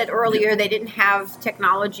 Like you said earlier, they didn't have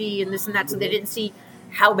technology and this and that, so they didn't see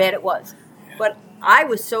how bad it was. But I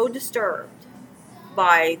was so disturbed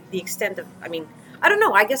by the extent of, I don't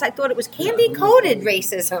know, I guess I thought it was candy-coated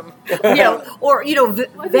racism, or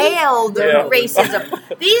veiled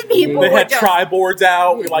racism. These people they were had just... tri-boards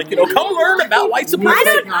out, like, come learn about white supremacy.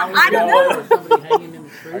 I don't know. Somebody hanging in the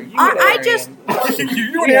tree.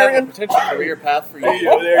 You an Aryan? Potential career path for you.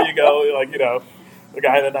 There you go. Like, the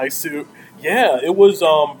guy in a nice suit. Yeah, it was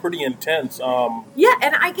pretty intense. Yeah,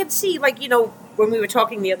 and I could see, when we were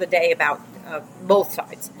talking the other day about both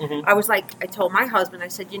sides, I was like, I told my husband, I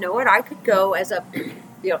said, you know what, I could go as a,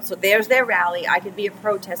 so there's their rally. I could be a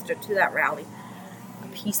protester to that rally, a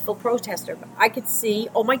peaceful protester. But I could see,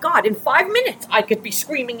 oh my God, in 5 minutes, I could be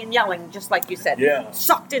screaming and yelling, just like you said. Yeah.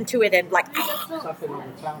 Sucked into it and like...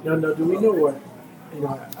 No, do we know what,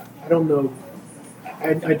 I don't know,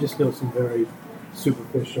 I just know some very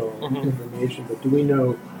superficial information, but do we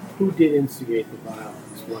know who did instigate the violence?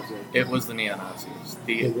 It was the neo-Nazis.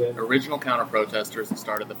 The original counter-protesters that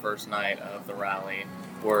started the first night of the rally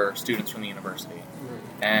were students from the university.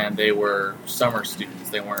 And they were summer students.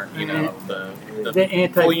 They weren't,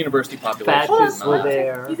 the full university population. Fascists were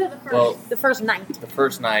there. These are the first. Well, the first night. The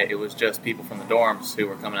first night, it was just people from the dorms who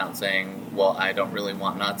were coming out and saying, well, I don't really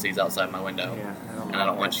want Nazis outside my window. And I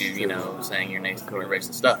don't want you, saying your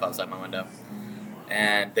racist stuff outside my window.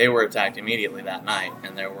 And they were attacked immediately that night,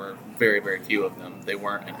 and there were very, very few of them. They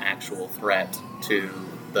weren't an actual threat to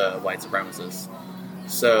the white supremacists.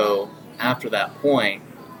 So after that point,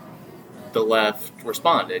 the left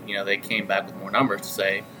responded. They came back with more numbers to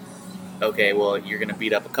say, okay, well, you're going to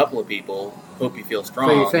beat up a couple of people. Hope you feel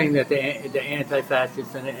strong. So you're saying that the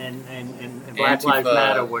anti-fascists and Black Lives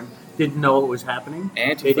Matter didn't know what was happening?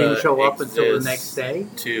 Antifa they didn't show up until the next day?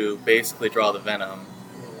 To basically draw the venom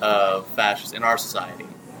of fascists in our society.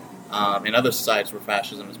 In other societies where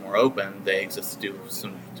fascism is more open, they exist to do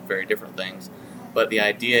some very different things. But the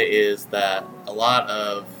idea is that a lot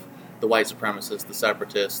of the white supremacists, the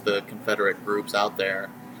separatists, the Confederate groups out there,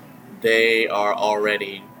 they are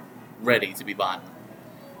already ready to be violent.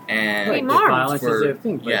 And violence is their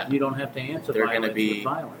thing, but you don't have to answer violence with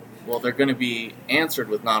violence. Well, they're going to be answered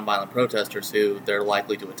with nonviolent protesters who they're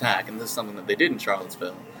likely to attack, and this is something that they did in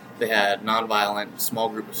Charlottesville. They had nonviolent, small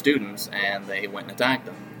group of students, and they went and attacked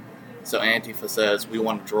them. So Antifa says, we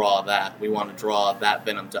want to draw that. We want to draw that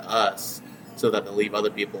venom to us so that they leave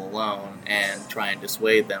other people alone and try and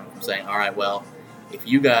dissuade them from saying, all right, well, if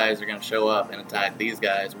you guys are going to show up and attack these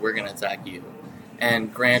guys, we're going to attack you.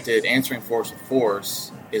 And granted, answering force with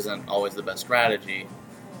force isn't always the best strategy,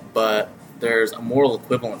 but there's a moral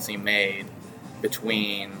equivalency made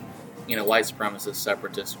between, white supremacist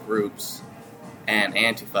separatist groups and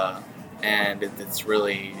Antifa, and it's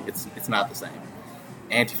really, it's not the same.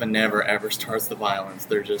 Antifa never ever starts the violence.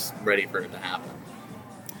 They're just ready for it to happen.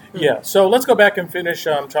 Yeah, so let's go back and finish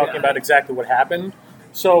talking about exactly what happened.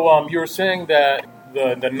 So you were saying that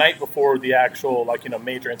the night before the actual,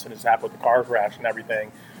 major incidents happened with the car crash and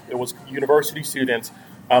everything, it was university students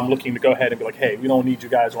looking to go ahead and be like, hey, we don't need you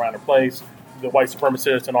guys around our place. the white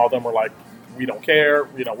supremacists and all of them were like, we don't care,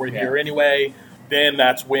 we're here anyway. Then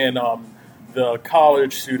that's when the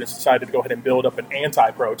college students decided to go ahead and build up an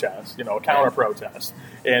anti-protest, a counter-protest,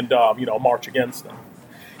 and march against them.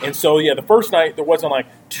 And so, the first night there wasn't like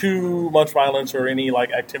too much violence or any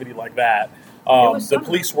like activity like that. The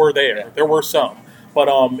police were there. Yeah. There were some. But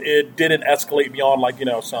it didn't escalate beyond like,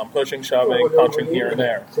 some pushing, shoving, punching here and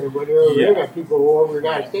there. So when they were there, people all over the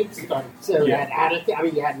United States started. So you had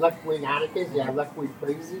anarchists, you had left-wing anarchists, you had left-wing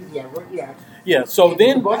crazies, Yeah, so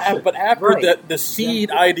then, but after the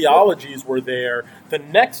seed ideologies were there, the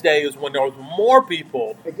next day is when there was more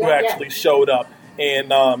people who actually showed up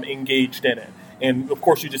and engaged in it. And, of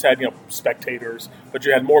course, you just had, spectators, but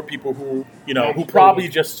you had more people who, who probably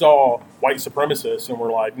just saw white supremacists and were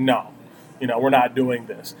like, no. We're not doing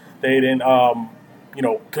this. They didn't,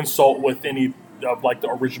 consult with any of like the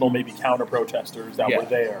original maybe counter protesters that were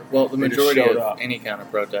there. Well, the majority of any counter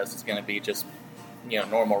protest is going to be just,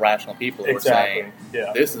 normal, rational people who are saying,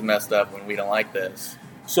 this is messed up and we don't like this.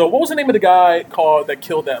 So, what was the name of the guy that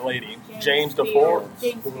killed that lady? James Fields.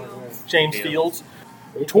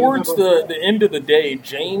 Towards the end of the day,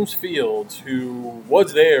 James Fields, who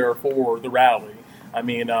was there for the rally,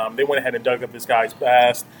 they went ahead and dug up this guy's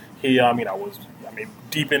past. He, was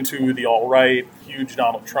deep into the alt-right, huge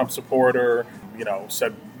Donald Trump supporter,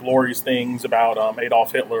 said glorious things about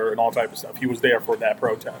Adolf Hitler and all type of stuff. He was there for that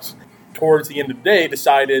protest. Towards the end of the day,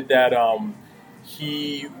 decided that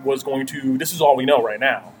he was going to, this is all we know right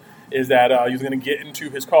now, is that he was going to get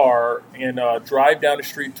into his car and drive down the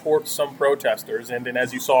street towards some protesters. And then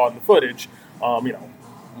as you saw in the footage,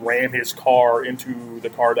 ran his car into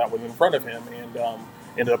the car that was in front of him and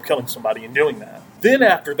ended up killing somebody in doing that. Then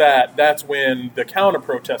after that, that's when the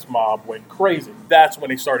counter-protest mob went crazy. That's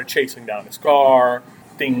when they started chasing down his car.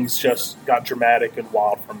 Things just got dramatic and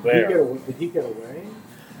wild from there. Did he get away?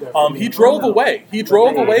 He drove away. He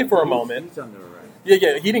drove away for a moment. He's under arrest.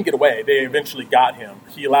 Yeah, he didn't get away. They eventually got him.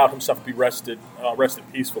 He allowed himself to be arrested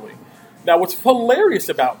peacefully. Now, what's hilarious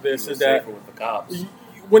about this is that with the cops.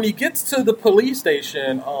 When he gets to the police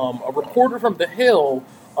station, a reporter from The Hill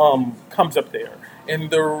comes up there.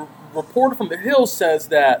 And the reporter from The Hill says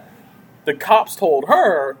that the cops told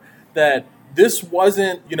her that this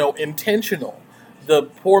wasn't, intentional. The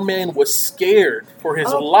poor man was scared for his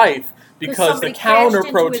life because the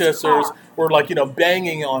counter-protesters were,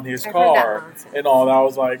 banging on his car and all that. I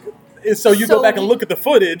was like, so you go back and look at the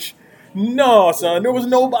footage. No, son, there was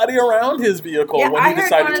nobody around his vehicle when he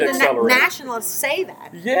decided to accelerate. I heard one of the nationalists say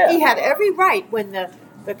that. Yeah. He had every right when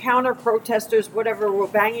the counter-protesters, whatever, were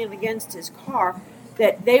banging against his car,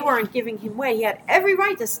 that they weren't giving him way. He had every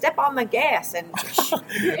right to step on the gas and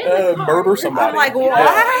murder somebody. I'm like,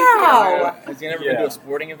 wow. Has he never been to a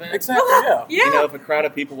sporting event? Exactly, yeah. If a crowd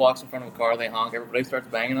of people walks in front of a car, they honk, everybody starts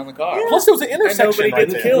banging on the car. Yeah. Plus, there was an intersection. And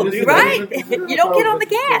nobody gets killed, either. Right. You don't get on the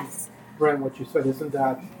gas. Brian, what you said, isn't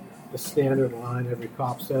that the standard line every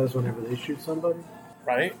cop says whenever they shoot somebody?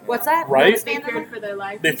 Right? What's that? Right? They feared for their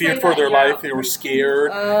life. They feared for their life. They were scared.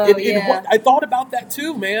 I thought about that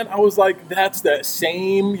too, man. I was like, that's that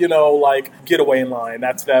same, getaway in line.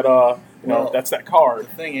 That's that, that's that card.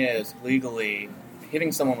 The thing is, legally,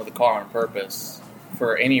 hitting someone with a car on purpose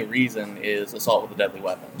for any reason is assault with a deadly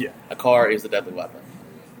weapon. Yeah. A car is a deadly weapon.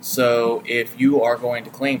 So if you are going to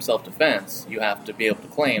claim self-defense, you have to be able to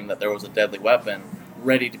claim that there was a deadly weapon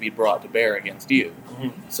ready to be brought to bear against you.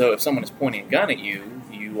 Mm-hmm. So if someone is pointing a gun at you,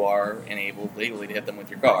 you are enabled legally to hit them with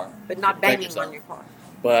your car. But not banging on your car.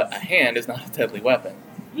 But a hand is not a deadly weapon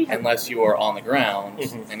unless you are on the ground,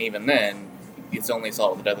 and even then, it's only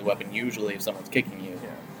assault with a deadly weapon usually if someone's kicking you. Yeah.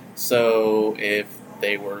 So if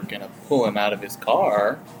they were going to pull him out of his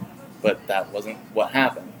car, but that wasn't what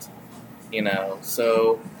happened,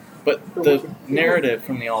 so... But the narrative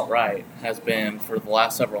from the alt-right has been for the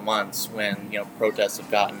last several months when, protests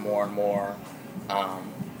have gotten more and more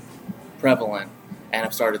prevalent and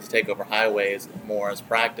have started to take over highways more as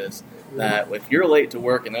practice, that if you're late to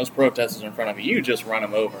work and those protesters are in front of you, you just run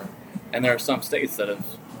them over. And there are some states that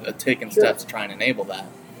have taken steps to try and enable that.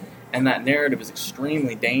 And that narrative is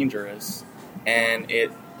extremely dangerous, and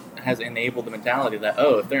it has enabled the mentality that,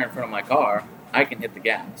 if they're in front of my car, I can hit the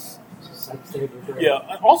gas.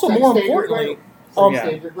 Yeah. Also, more importantly,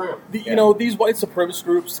 these white supremacist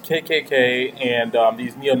groups, KKK, and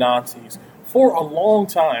these neo-Nazis, for a long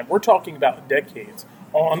time, we're talking about decades,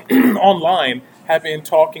 online, have been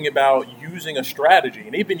talking about using a strategy,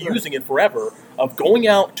 and they've been using it forever, of going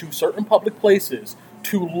out to certain public places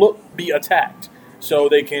to be attacked, so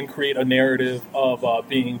they can create a narrative of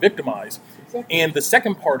being victimized. Exactly. And the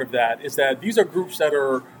second part of that is that these are groups that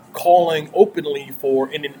are calling openly for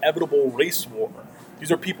an inevitable race war.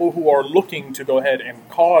 These are people who are looking to go ahead and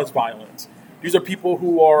cause violence. These are people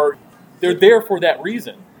they're there for that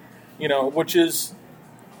reason, which is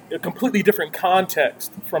a completely different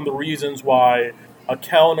context from the reasons why a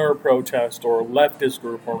counter protest or leftist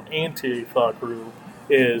group or Antifa group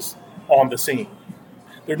is on the scene.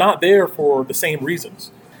 They're not there for the same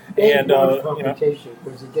reasons. They want confrontation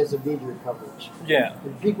because it gets a media coverage. Yeah.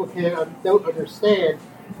 And people don't understand.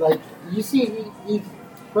 Like, you see these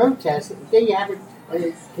protests, if they have a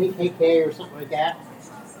KKK or something like that,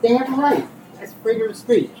 they have a right. That's freedom of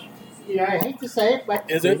speech. I hate to say it, but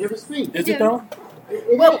is freedom of speech. Is it though?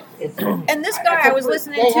 And this guy I was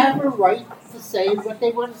listening they to... They have a right to say what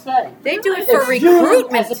they want to say. They do it for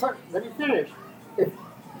recruitment. Let me finish. The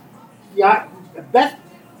best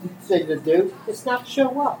thing to do is not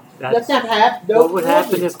show up. Let them have no What would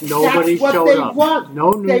happen if nobody That's showed what they up? Want.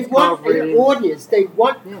 No news They want an audience. They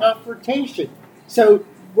want confrontation. So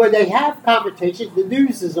when they have confrontation, the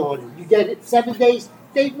news is on it. You get it 7 days.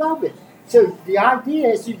 They love it. So the idea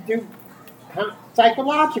is you do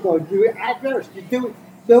psychological, you do adverse, you do it.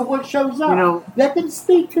 No one shows up. Let them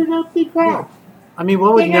speak to an empty crowd. I mean,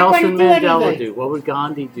 what would Nelson Mandela anything. do? What would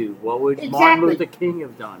Gandhi do? What would Exactly. Martin Luther King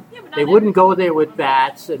have done? They wouldn't go there with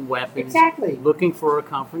bats and weapons looking for a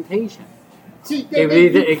confrontation. See, they would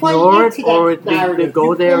either ignore it or they'd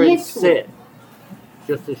go there and sit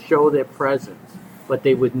just to show their presence. But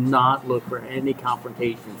they would not look for any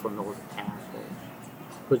confrontation from those assholes.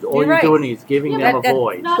 Because all you're doing is giving them a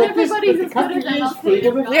voice. Not everybody's as good as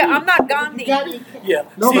them. I'm not Gandhi. Yeah.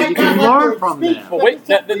 No, but you can learn from them. But wait,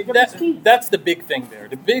 that's the big thing there.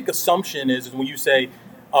 The big assumption is when you say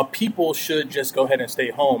people should just go ahead and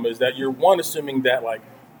stay home, is that you're assuming that like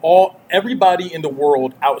everybody in the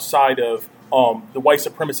world outside of the white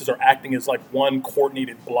supremacists are acting as like one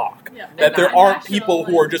coordinated block. Yeah. That there aren't people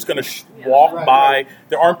who are just going to walk by.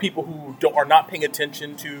 There aren't people who are not paying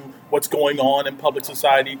attention to what's going on in public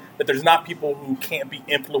society. That there's not people who can't be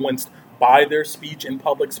influenced by their speech in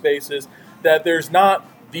public spaces. That there's not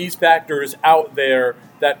these factors out there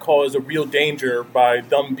that cause a real danger by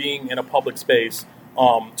them being in a public space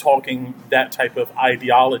talking that type of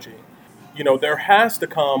ideology. There has to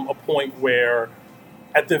come a point where,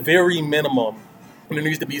 at the very minimum, there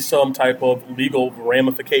needs to be some type of legal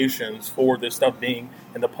ramifications for this stuff being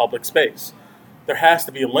in the public space. There has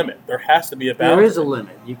to be a limit. There has to be a balance. There is a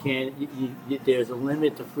limit. You can't. There's a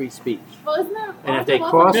limit to free speech. Well, isn't there? And if they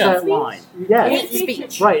cross that line, hate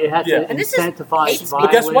speech. Right, it has to incentivize violence.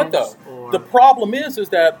 But guess what, though? The problem is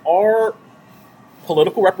that our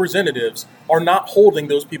political representatives are not holding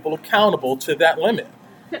those people accountable to that limit.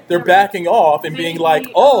 They're backing off and being like,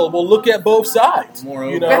 "Oh, well, look at both sides."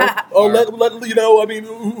 Moreover, I mean,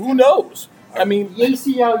 who knows? I mean, the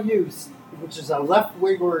ACLU, which is a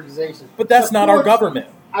left-wing organization, but that's not our government.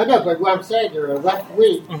 I know, but what I'm saying, they're a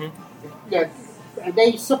left-wing. And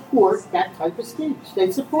they support that type of speech. They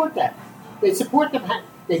support that. They support them.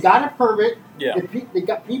 They got a permit. Yeah. They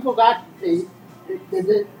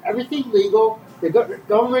did everything legal. The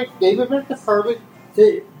government gave them the permit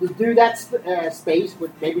to do that space,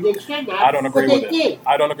 which maybe they should not. I don't agree with it.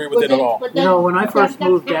 I don't agree with it at all. When I first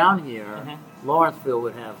moved down here, Lawrenceville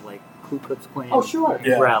would have like Ku Klux Klan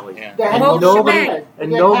rallies. Yeah.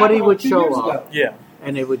 And nobody would show up. Yeah.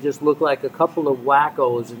 And they would just look like a couple of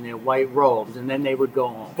wackos in their white robes, and then they would go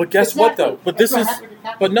home. But guess what, though?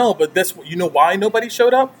 You know why nobody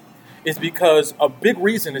showed up? Is because a big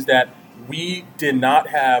reason is that we did not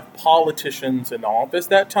have politicians in office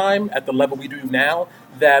that time at the level we do now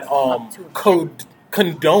that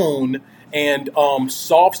condone and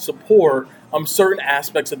soft support certain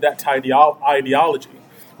aspects of that ideology.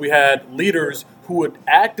 We had leaders who would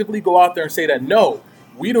actively go out there and say that, no,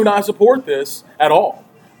 we do not support this at all.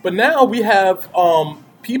 But now we have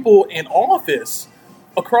people in office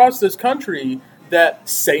across this country that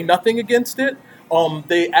say nothing against it.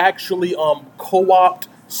 They actually co-opt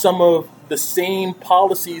some of the same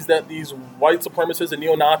policies that these white supremacists and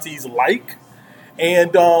neo-Nazis like.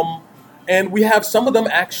 And we have some of them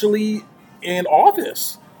actually in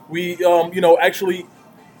office. We, actually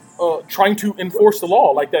trying to enforce the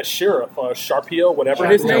law, like that sheriff, Sharpio, whatever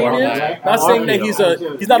his name is. Not saying that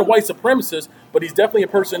he's not a white supremacist, but he's definitely a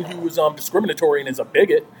person who is discriminatory and is a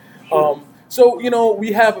bigot. So,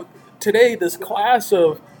 we have today this class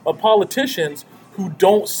of politicians who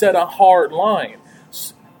don't set a hard line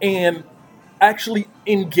and actually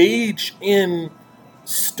engage in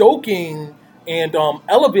stoking and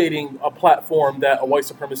elevating a platform that a white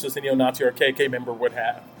supremacist, a neo-Nazi, or a KKK member would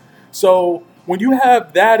have. So when you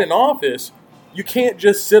have that in office, you can't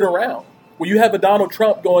just sit around. Well, you have a Donald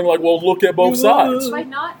Trump going like, well, look at both sides. By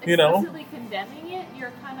not You know? explicitly condemning it, you're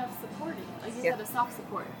kind of supporting. Like you said, a soft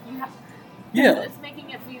support. You have. Yeah. It's making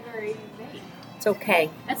it be very vague. It's okay.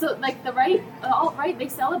 And so, like the alt-right, they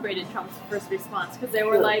celebrated Trump's first response because they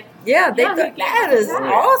were like, Yeah, they Yeah, thought they that gave is us that.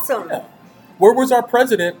 awesome. Yeah. Where was our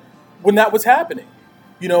president when that was happening?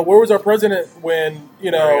 You know, where was our president when, you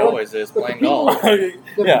There he know... always is, But the playing people- golf.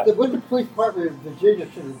 Yeah. What the police department of Virginia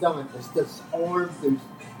should have done is disarm those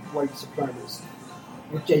white supremacists,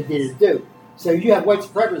 which they didn't do. So you have white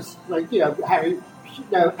supremacists, like, having,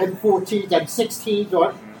 M14s, M16s,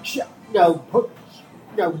 or, put,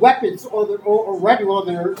 weapons already on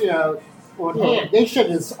their, on hand. They should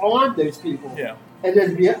have disarmed those people. Yeah. And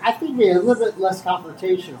then I think be a little bit less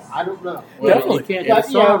confrontational. I don't know. Well, Definitely. You can't But,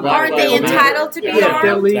 disarm them. Aren't they entitled to be Yeah, if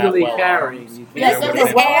they're armed? legally That well carrying. armed. You Yes, can't.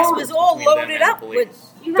 his ass was all Between them loaded and up the with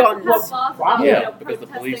police. you have to guns. pass laws Wow. about, Yeah, because the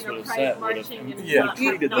police protesting or would have pride said, marching and Yeah. not,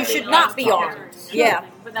 treated not You should being not be armed. armed. Yeah.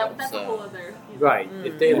 But that's a So- whole other. Right.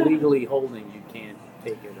 If they're legally holding, you can't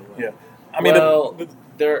take it away. Yeah. I mean, well,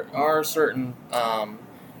 there are certain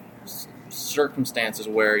circumstances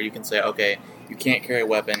where you can say, okay, you can't carry a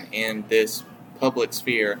weapon in this public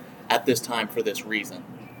sphere at this time for this reason.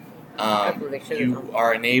 That's what they should have You done.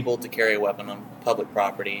 are enabled to carry a weapon on public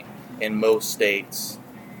property in most states,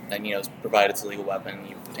 and provided it's a legal weapon,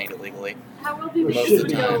 you've obtained it legally. How well do you It think should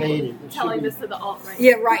they be would go invaded. It should telling be- this to the alt-right?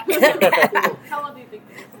 Yeah, right. How well do you think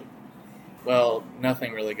they would take? Well,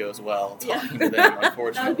 nothing really goes well Yeah. talking to them, That would be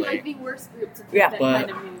unfortunately. like the worst group to take Yeah. that But kind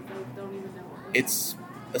of news. They don't even know what It's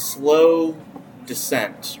a slow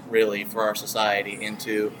descent, really, for our society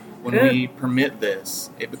into when we permit this,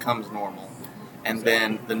 it becomes normal. And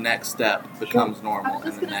then the next step becomes I normal, was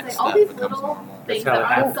just and the gonna next say, all step these becomes little normal. things That's how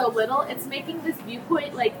that it aren't so little, it's making this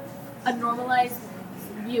viewpoint like a normalized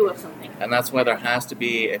view of something. And that's why there has to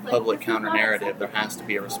be a public this is not counter-narrative. There acceptable. has to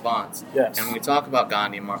be a response. Yes. And when we talk about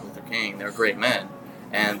Gandhi and Martin Luther King, they're great men,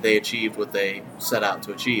 and they achieved what they set out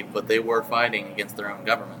to achieve, but they were fighting against their own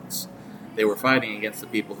governments. They were fighting against the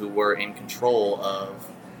people who were in control of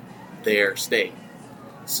their state.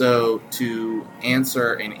 So to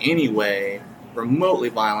answer in any way remotely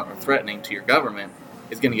violent or threatening to your government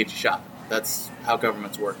is going to get you shot. That's how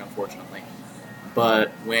governments work, unfortunately. But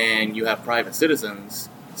when you have private citizens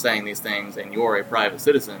saying these things and you're a private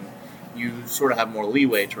citizen, you sort of have more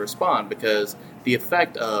leeway to respond because the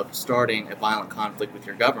effect of starting a violent conflict with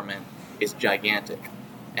your government is gigantic.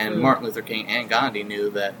 And Martin Luther King and Gandhi knew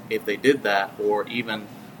that if they did that or even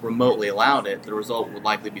remotely allowed it, the result would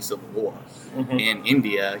likely be civil war. Mhm. In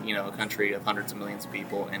India, a country of hundreds of millions of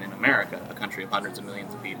people, and in America, a country of hundreds of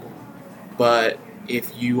millions of people. But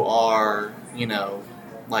if you are,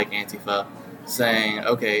 like Antifa, saying,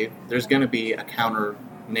 okay, there's going to be a counter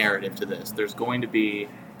narrative to this. There's going to be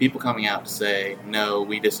people coming out to say, no,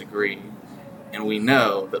 we disagree. And we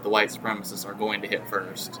know that the white supremacists are going to hit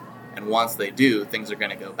first. And once they do, things are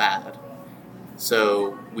going to go bad.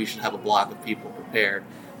 So we should have a block of people prepared.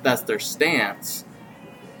 That's their stance.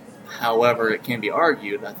 However, it can be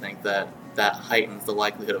argued, I think, that heightens the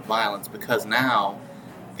likelihood of violence because now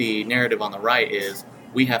the narrative on the right is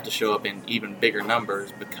we have to show up in even bigger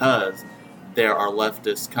numbers because there are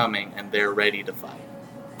leftists coming and they're ready to fight.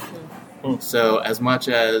 So as much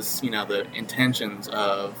as, the intentions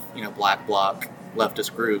of, black bloc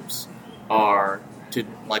leftist groups are to,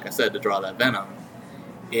 like I said, to draw that venom,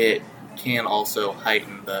 it can also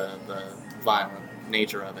heighten the violent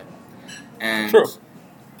nature of it. And True.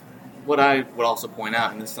 what I would also point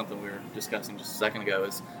out, and this is something we were discussing just a second ago,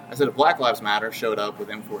 is I said if Black Lives Matter showed up with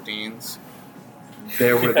M14s,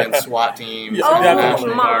 there would have been SWAT teams Yeah, and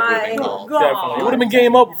definitely. National Guard would have been my called. God. Definitely. It would have been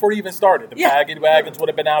game up before it even started. The Yeah. baggy wagons would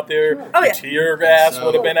have been out there. Oh, yeah. The tear gas So-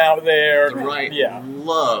 would have been out there. The right Yeah.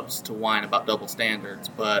 loves to whine about double standards,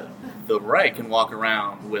 but the right can walk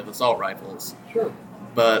around with assault rifles. Sure.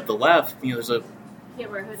 But the left, there's a Yeah,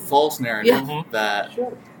 we're hooded. false narrative Yeah. that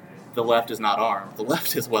Sure. the left is not armed. The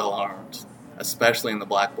left is well armed, especially in the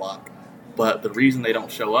black bloc. But the reason they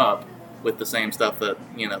don't show up with the same stuff that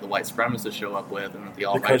the white supremacists show up with and that the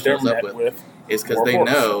alt-right Because they're shows up met with with is because more they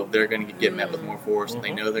force. know they're going to get met with more force. Mhm.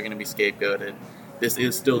 They know they're going to be scapegoated. This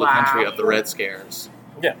is still the Wow. country of the Red Scares.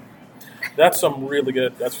 Yeah, that's some really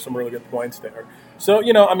good points there. So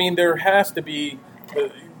there has to be,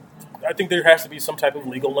 I think there has to be some type of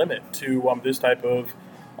legal limit to this type of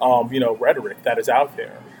rhetoric that is out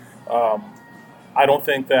there. I don't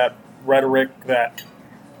think that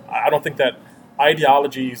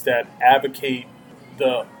ideologies that advocate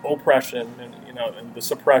the oppression and and the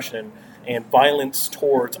suppression and violence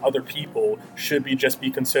towards other people should be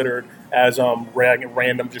considered as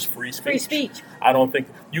random, just free speech. Free speech. I don't think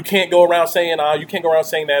you can't go around saying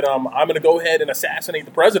that I'm going to go ahead and assassinate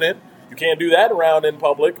the president. You can't do that around in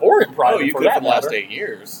public or in private. You for could that for the last matter. 8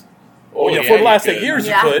 years. Oh yeah, for the last 8 years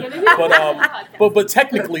you could, but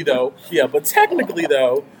technically though,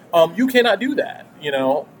 you cannot do that.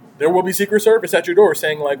 There will be Secret Service at your door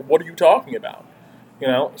saying like, "What are you talking about?"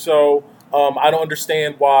 So I don't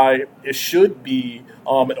understand why it should be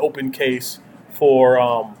an open case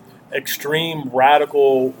for extreme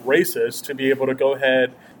radical racists to be able to go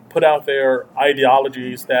ahead put out their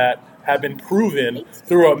ideologies that have been proven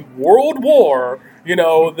through a world war.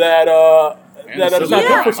 That is not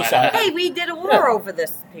good for society. Hey, we did a war over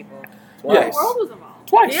this, people. Twice. The world was involved.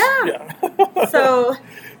 Twice. Yeah. So.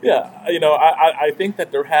 Yeah, I think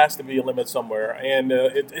that there has to be a limit somewhere, and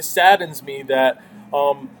it saddens me that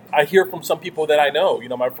I hear from some people that I know,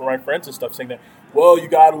 my friends and stuff, saying that, well, you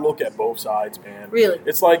got to look at both sides, man. Really?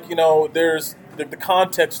 It's like there's the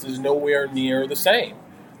context is nowhere near the same.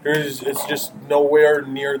 It's just nowhere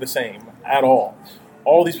near the same at all.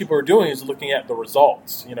 All these people are doing is looking at the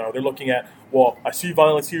results. They're looking at, well, I see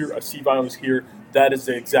violence here, I see violence here. That is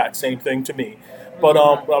the exact same thing to me. But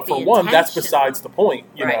for one, that's besides the point,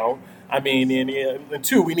 you know. I mean, and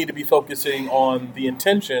two, we need to be focusing on the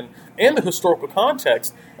intention and the historical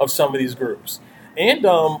context of some of these groups. And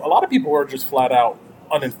a lot of people are just flat out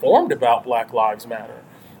uninformed about Black Lives Matter.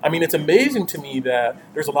 I mean, it's amazing to me that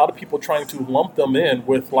there's a lot of people trying to lump them in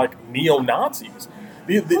with, like, neo-Nazis.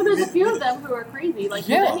 There's a few of them who are crazy, like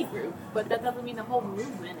in any group, but that doesn't mean the whole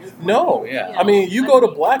movement is. No, I mean, you go to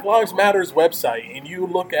Black Lives Matter's website and you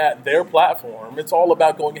look at their platform. It's all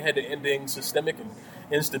about going ahead and ending systemic and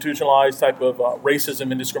institutionalized type of racism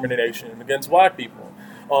and discrimination against Black people.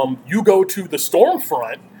 You go to the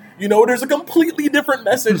Stormfront, there's a completely different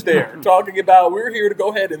message there, talking about we're here to go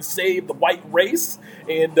ahead and save the white race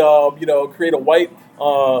and create a white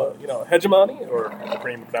hegemony, or I can't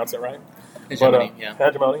even pronounce that right. Hegemony,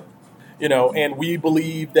 hegemony. And we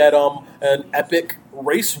believe that an epic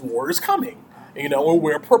race war is coming, and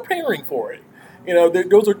we're preparing for it.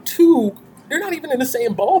 Those are two, they're not even in the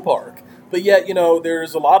same ballpark. But yet,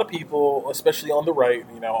 there's a lot of people, especially on the right,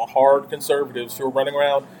 hard conservatives who are running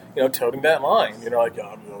around, toting that line.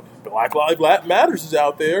 Black Lives Matters is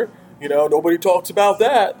out there. Nobody talks about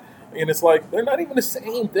that. And it's like, they're not even the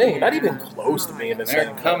same thing, not even close to being the same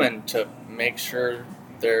thing. They're coming to make sure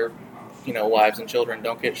their wives and children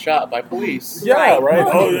don't get shot by police. Yeah, right.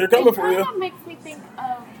 Oh, they're coming for you. That makes me think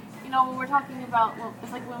of, when we're talking about,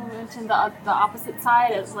 it's like when we mentioned the opposite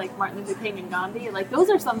side, it's like Martin Luther King and Gandhi. Like, those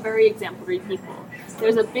are some very exemplary people.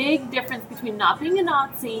 There's a big difference between not being a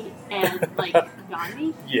Nazi and, like,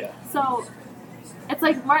 Gandhi. Yeah. So, it's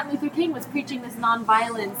like Martin Luther King was preaching this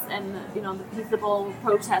nonviolence and, the peaceable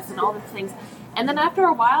protests and all these things. And then after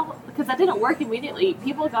a while, because that didn't work immediately,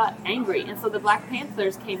 people got angry. And so the Black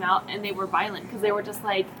Panthers came out and they were violent because they were just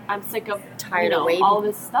like, I'm sick of all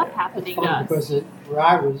this stuff happening to us. Because where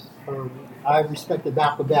I was, I respected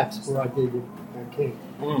Malcolm X where I did at King.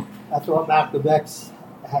 I thought Malcolm X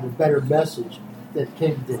had a better message that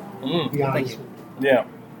King did, to be honest with you. Yeah.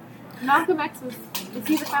 Malcolm X was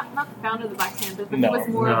he not the founder of the Black Panthers, but he was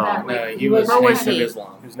more of that. No, he was Nation of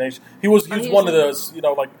Islam. He was one of those,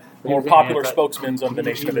 more popular spokesmen of the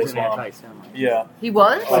Nation of Islam. Yeah. He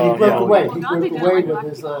was? But he broke away. He Gandhi broke away didn't like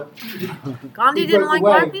with his... Gandhi didn't like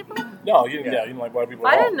Black people? No, he didn't like white people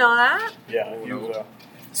at I all. didn't know that. Yeah, he was...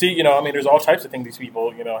 See, there's all types of things these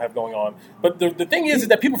people, have going on. But the thing is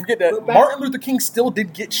that people forget that Martin Luther King still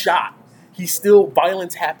did get shot.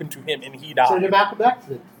 Violence happened to him and he died. So did Malcolm X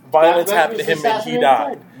did. Violence happened to him and he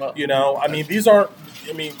died. These aren't...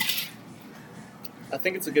 I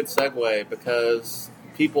think it's a good segue because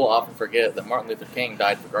people often forget that Martin Luther King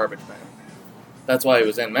died for garbage men. That's why he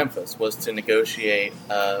was in Memphis, was to negotiate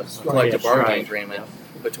a collective bargaining agreement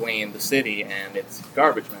between the city and its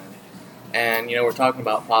garbage men. And, we're talking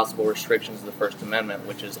about possible restrictions of the First Amendment,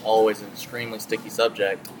 which is always an extremely sticky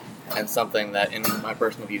subject and something that, in my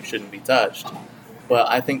personal view, shouldn't be touched. But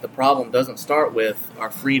I think the problem doesn't start with our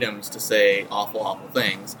freedoms to say awful, awful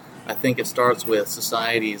things. I think it starts with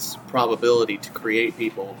society's probability to create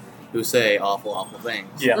people who say awful, awful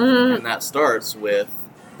things. Yeah. Mm-hmm. And that starts with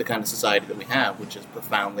the kind of society that we have, which is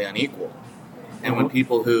profoundly unequal. And when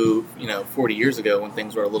people who, 40 years ago, when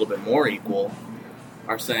things were a little bit more equal,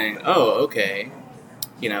 are saying, oh, okay,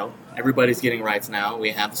 everybody's getting rights now.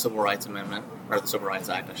 We have the Civil Rights Amendment, or the Civil Rights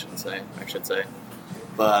Act, I should say.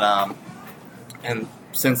 But, and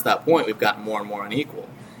since that point, we've gotten more and more unequal.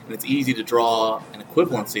 And it's easy to draw an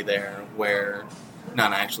equivalency there where,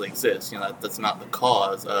 none actually exist. That's not the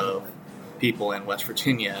cause of people in West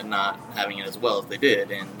Virginia not having it as well as they did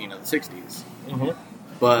in the 60s. Mm-hmm.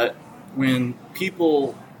 But when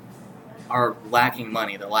people are lacking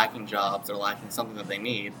money, they're lacking jobs, they're lacking something that they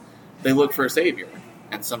need, they look for a savior.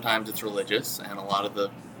 And sometimes it's religious, and a lot of the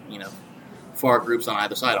far groups on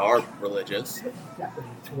either side are religious.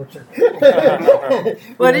 Torture.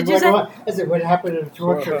 What did you say? I said, what happened in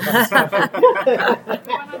torture?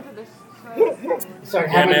 Start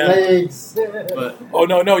having legs. But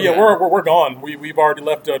we're gone. We've already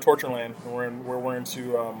left torture land. We're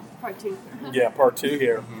into Part 2. part 2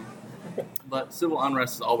 here. Mm-hmm. But civil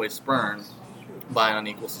unrest is always spurned by an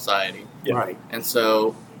unequal society. Yeah. Right. And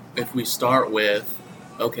so if we start with,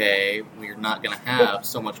 okay, we're not going to have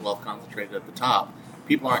so much wealth concentrated at the top,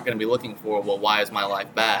 people aren't going to be looking for, well, why is my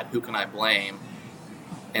life bad? Who can I blame?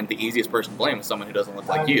 And the easiest person to blame is someone who doesn't look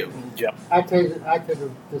like you. Yeah. I tend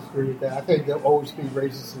to disagree with that. I think there'll always be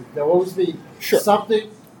racism. There'll always be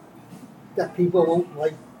something that people won't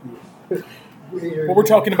like. Well, we're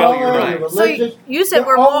talking about your right. So you said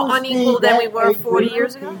we're more unequal than we were 40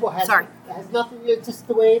 years ago? Sorry. It has nothing. It's just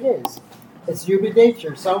the way it is. It's human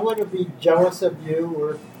nature. Someone will be jealous of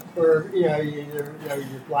you, or you're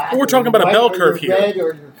black. Well, we're talking about a bell curve here. Red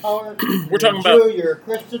or your color. We're talking Jew, about you're a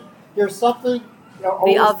Christian. There's something.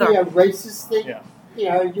 Always other. be a racist thing. Yeah.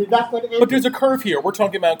 You're not going to. But there's a curve here. We're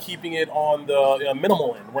talking about keeping it on the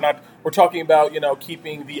minimal end. We're talking about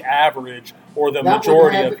keeping the average or the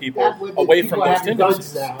majority of people away from those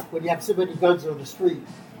tendencies. Guns now, when you have so many guns on the street,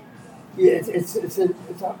 if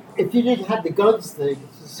you didn't have the guns thing,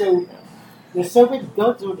 there's so many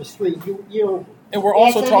guns on the street. And we're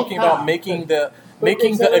also talking about making the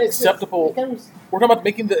acceptable. We're talking about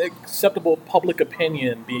making the acceptable public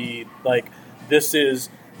opinion be like, this is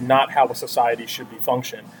not how a society should be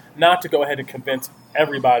functioned. Not to go ahead and convince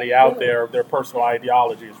everybody out there of their personal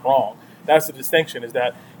ideology is wrong. That's the distinction, is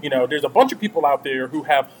that, there's a bunch of people out there who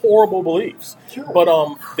have horrible beliefs,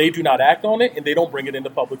 but they do not act on it, and they don't bring it into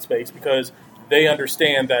public space because they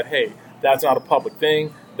understand that, hey, that's not a public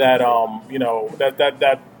thing, that,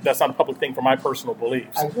 that's not a public thing for my personal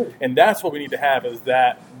beliefs. And that's what we need to have, is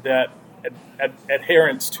that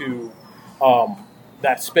adherence to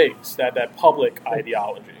that space, that public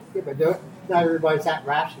ideology. Yeah, but not everybody's that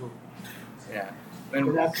rational. Yeah.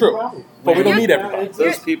 And that's true. the problem. But we don't need everybody.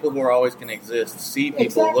 Those people who are always going to exist see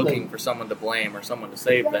people looking for someone to blame or someone to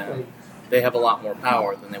save them. They have a lot more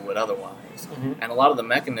power than they would otherwise. Mm-hmm. And a lot of the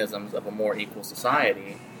mechanisms of a more equal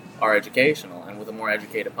society are educational. And with a more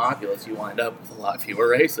educated populace, you wind up with a lot fewer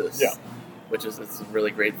racists. Yeah. Which is it's a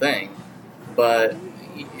really great thing. But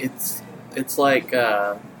it's like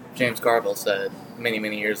James Carville said many,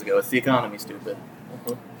 many years ago, it's the economy, stupid.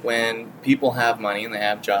 Mm-hmm. When people have money and they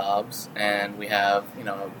have jobs and we have,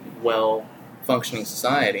 a well-functioning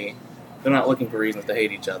society, they're not looking for reasons to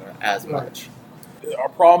hate each other as much. Our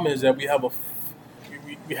problem is that we have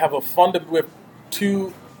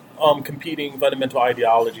two competing fundamental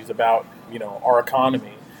ideologies about, our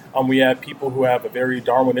economy. We have people who have a very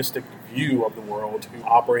Darwinistic view of the world, who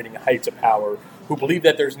operating at heights of power, who believe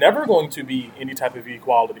that there's never going to be any type of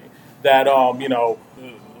equality, that,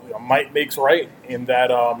 might makes right, and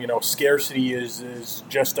that, scarcity is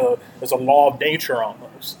just a law of nature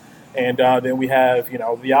almost. And then we have,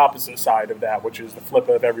 the opposite side of that, which is the flip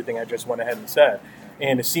of everything I just went ahead and said.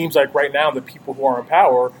 And it seems like right now the people who are in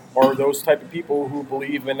power are those type of people who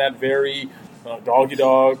believe in that very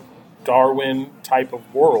dog-eat-dog, Darwin type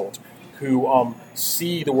of world, who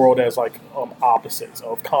see the world as like opposites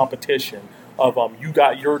of competition, of you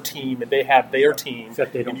got your team and they have their team,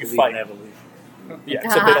 except they don't and you believe fight. in evolution. Yeah,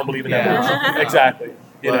 except they don't believe in evolution. Exactly.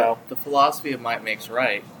 The philosophy of might makes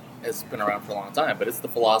right has been around for a long time, but it's the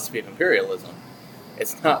philosophy of imperialism.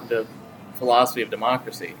 It's not the philosophy of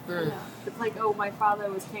democracy. Yeah. It's like, oh, my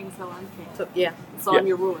father was king, so I'm king. So, I'm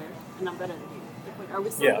your ruler, and I'm better than you. Like, are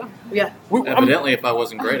we still? Yeah. Evidently, if I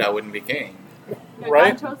wasn't great, I wouldn't be king.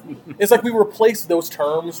 Right? God chose me. It's like we replaced those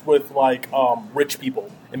terms with like rich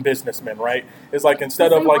people and businessmen, right? It's like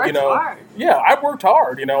instead of like hard. yeah, I worked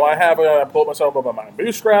hard. I pulled myself up on my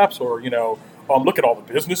bootstraps, or look at all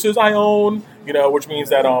the businesses I own. Which means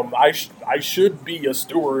that I should be a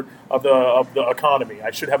steward of the economy.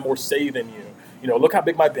 I should have more say than you. Look how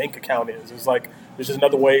big my bank account is. It's like there's just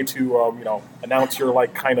another way to announce your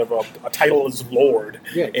like kind of a title as lord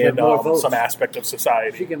in some aspect of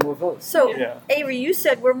society. She get more votes. So, Avery, you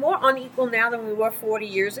said we're more unequal now than we were 40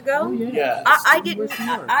 years ago. Oh, yeah. I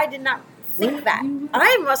did not think that.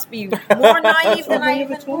 I must be more naive than I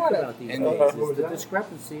even thought of. About these days is the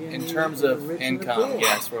discrepancy In terms of income,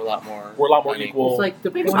 yes, we're a lot more equal. It's like the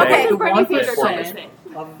Okay. the Bernie 1% Sanders.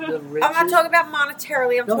 of the richest. I'm not talking about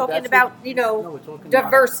monetarily. I'm No, talking that's about, what- no, we're talking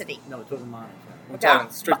diversity. No, we're talking monetary. We're talking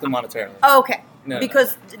strictly monetarily. Okay. No,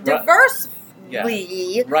 because no.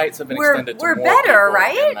 diversely, Rights have been we're- extended to we're more better, people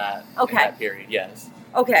right? in that, Okay. in that period, yes.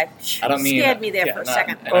 Okay. I don't mean Scared me there for a not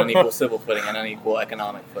second. an unequal civil footing, an unequal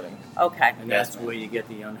economic footing. Okay. And that's where you get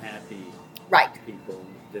the unhappy people,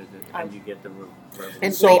 and you get the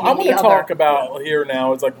And So I want the to other. talk about here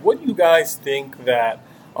now is like, what do you guys think that?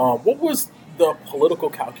 What was the political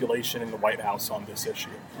calculation in the White House on this issue?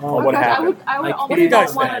 On what happened? I would What do you guys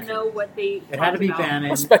almost want to think? know what they. It had to be talked about. Bannon,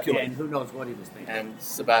 Let's speculate. and who knows what he was thinking. And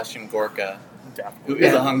Sebastian Gorka, who Yeah.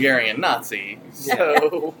 is a Hungarian Nazi.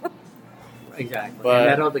 So Exactly. But- and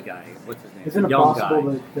that other guy, what's his name? Isn't it Young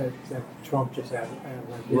possible guy. that Trump just had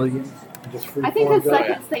like Williams? just free I think the formed it?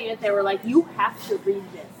 second statement they were like, "You have to read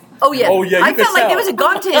this." Oh yeah. Oh, yeah, you I could felt like tell. there was a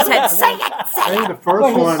gun to his head. Say it. I Say think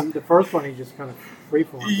it. the first one, he just kind of free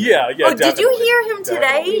formed. Yeah, yeah. Oh, did you hear him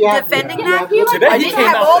today Yeah, defending yeah. that? Yeah. Today I he didn't came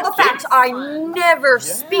have out all with the facts. I never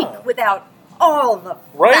speak without all the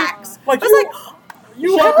Right? facts. Like I was like,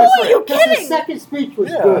 you Who have are to you say- Because his kidding? second speech was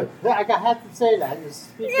Yeah. good. Like, I have to say that. His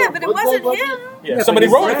speech yeah, was but it good, wasn't wasn't him. Yeah, Yeah, somebody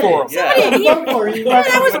but wrote he's it for him. yeah. He wrote for it. He Yeah,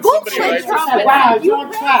 that was Somebody bullshit. writes I said, wow, he's on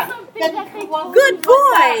read track. something that they told Good you was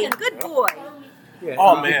boy. that. Good boy. Yeah,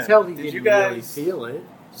 Oh, you man. could tell he Did didn't you guys- really feel it.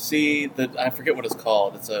 see I forget what it's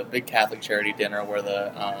called. It's a big Catholic charity dinner where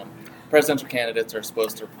the presidential candidates are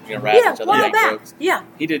supposed to razz Yeah, each other, while make back. jokes. Yeah.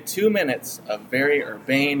 He did 2 minutes of very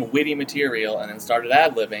urbane, witty material, and then started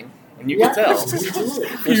ad-libbing, and you Yeah. could tell.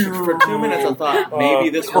 For 2 minutes, I thought maybe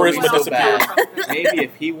this won't be charisma so bad. disappeared. Maybe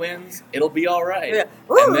if he wins, it'll be all right. Yeah.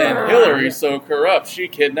 And then Hillary's so corrupt, she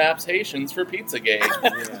kidnaps Haitians for Pizzagate.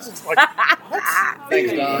 It's like,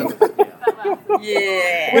 Thanks, Don.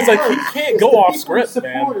 Yeah. It's like he can't go off People who script,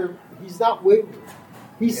 man. support him, he's not wavering.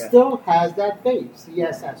 He Yeah. still has that base. He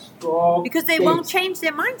has that strong Because they base. won't change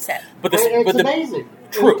their mindset. But And it's but amazing.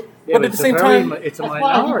 true. Yeah, but at the same time, it's a That's why he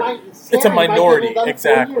minority. might- it's a Sarah might minority. get another 4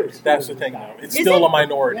 Exactly. years. That's the thing, though. It's Is still it? a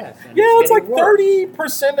minority. Yes, and Yeah, it's like getting worse.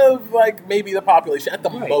 30% of like maybe the population at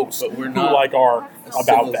the Right. most But we're who not like are a about that.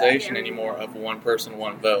 civilization anymore of one person,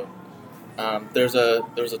 one vote. There's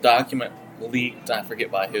a document leaked, I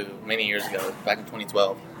forget by who, many years ago, back in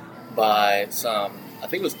 2012, by some, I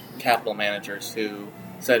think it was Capitol managers who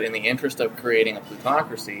said in the interest of creating a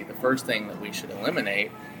plutocracy, the first thing that we should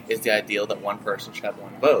eliminate is the ideal that one person should have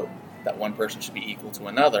one vote, that one person should be equal to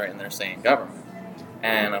another in their say in government.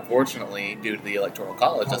 And unfortunately, due to the Electoral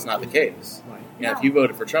College, that's not the case. Right. You know, if you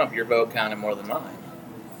voted for Trump, your vote counted more than mine.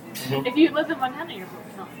 If you live in Montana, your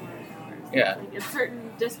vote counts more than ours. Yeah. Like in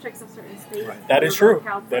certain districts of certain states. Right. That your is true. vote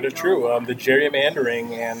counts That like is true. yours. The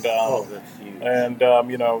gerrymandering and Oh, that's huge.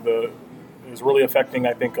 is really affecting,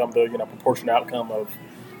 I think, the proportionate outcome of.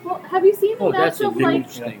 Well, have you seen the Oh, maps that's a of like?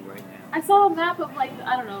 huge thing right now. I saw a map of like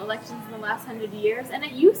I don't know elections in the last 100 years, and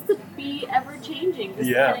it used to be ever changing, just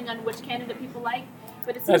Yeah. depending on which candidate people like.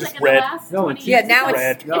 But it No, seems just like in red. the last No, 20 it's- years, Yeah, now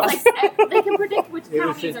Red. it's like they can predict which It was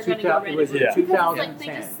counties in are going to go red. it was in Yeah. Because, like, they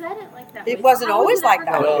 2010. just said it like that. It Like, wasn't how always is it like ever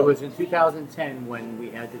that. gonna- No, it was in 2010 when we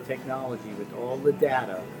had the technology with all the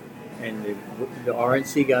data, and the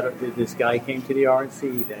RNC this guy came to the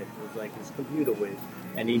RNC that was like his computer whiz,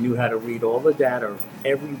 and he knew how to read all the data of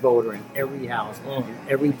every voter in every house, in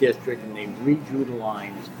every district, and they redrew the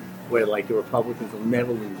lines where like the Republicans will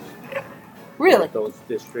never lose. Really? Those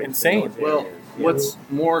districts. Insane. and those Well, areas. Yeah. what's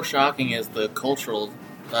more shocking is the cultural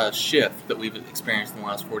shift that we've experienced in the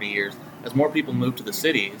last 40 years. As more people move to the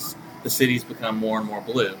cities become more and more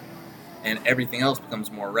blue, and everything else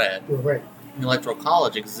becomes more red. You're right. The Electoral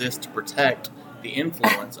College exists to protect the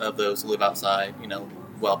influence of those who live outside,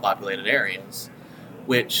 well-populated areas,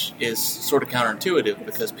 which is sort of counterintuitive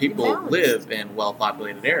because people Balanced. live in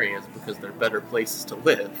well-populated areas because they're better places to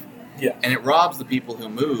live. Yeah. And it robs the people who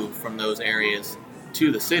move from those areas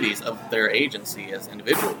to the cities of their agency as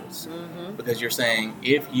individuals. Because you're saying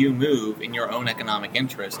if you move in your own economic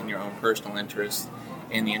interest, in your own personal interest,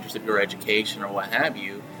 in the interest of your education or what have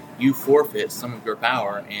you, you forfeit some of your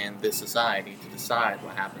power in this society to decide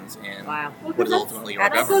what happens in Wow. Well, what is 'cause ultimately your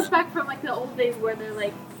that goes government. back from like the old days where they're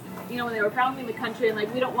like, when they were founding the country and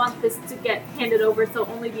like we don't want this to get handed over, so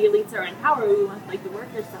only the elites are in power. We want like the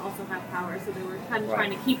workers to also have power. So they were kind of Right.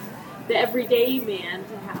 trying to keep the everyday man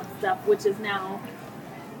to have stuff, which is now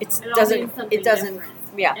It it all means something doesn't different.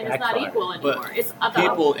 Yeah. And it's not equal anymore. But It's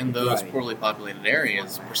people in those Right. poorly populated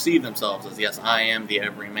areas perceive themselves as, yes, I am the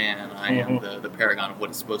everyman. I am the paragon of what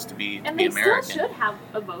it's supposed to be and be they American. still should have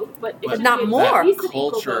a vote, but it But should not be more. at least an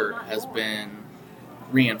equal Culture vote, not has more. been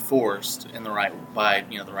reinforced in the right by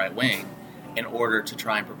the right wing in order to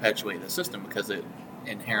try and perpetuate the system because it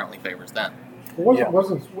inherently favors them.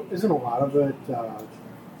 Isn't a lot of it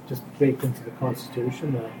just baked into the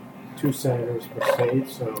Constitution that 2 senators per state,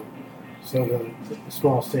 so the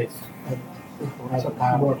small states have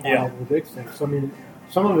more power than the big states. So I mean,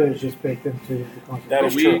 some of it is just baked into the Constitution. That But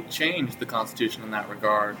is we true. changed the Constitution in that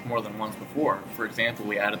regard more than once before. For example,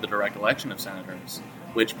 we added the direct election of senators,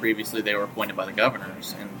 which previously they were appointed by the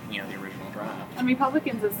governors in the original draft. And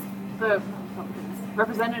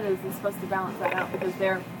representatives is supposed to balance that out because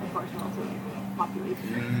they're proportional to the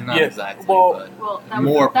population. Not Yeah, exactly, well- but Well,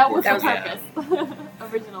 more that was the proportional. purpose,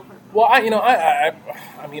 original purpose. Well,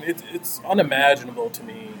 I mean, it's unimaginable to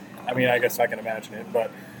me. I mean, I guess I can imagine it,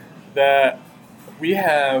 but that we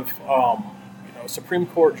have, a Supreme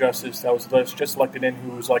Court justice that was just elected in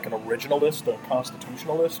who was like an originalist, a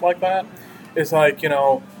constitutionalist like that. It's like,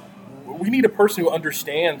 we need a person who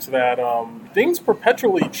understands that things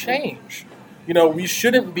perpetually change. We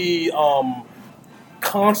shouldn't be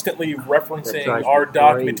constantly referencing drives our me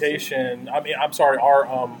documentation.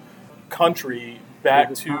 Our country back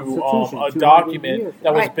The to Constitution, a 200 document years.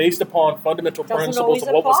 that was Right. based upon fundamental Doesn't principles always of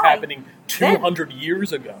what was apply. happening 200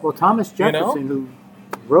 years ago. Well, Thomas Jefferson, who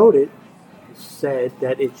wrote it, said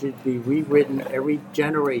that it should be rewritten every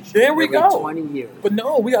generation. There we every go. 20 years. But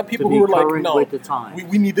no, we got people To be who are like, current no, with the times.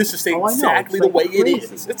 we need this to stay Oh, I know. exactly It's the way like it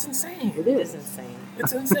crazy. is. It's insane. It It's is. insane.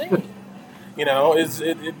 It's insane.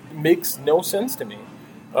 It makes no sense to me.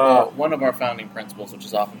 One of our founding principles, which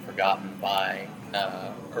is often forgotten by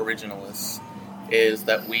originalists, is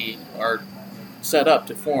that we are set up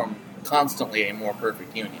to form constantly a more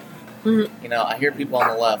perfect union. Mhm. I hear people on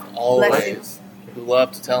the left Bless always who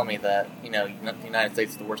love to tell me that the United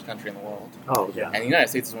States is the worst country in the world, Oh, yeah. and the United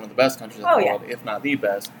States is one of the best countries in Oh, the yeah. world, if not the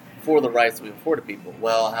best, for the rights that we afford to people.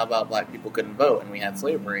 Well, how about black people couldn't vote and we had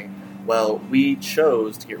slavery? Well, we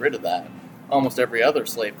chose to get rid of that. Almost every other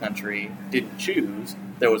slave country didn't choose.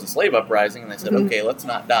 There was a slave uprising, and they said, okay, let's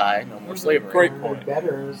not die, no more slavery. Great And point.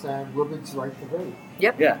 better is women's right to vote.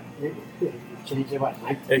 Yeah. It changed it, what,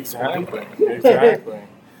 1920? Exactly.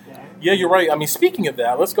 Yeah, you're right. I mean, speaking of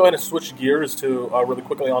that, let's go ahead and switch gears to really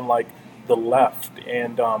quickly on like the left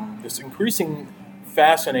and this increasing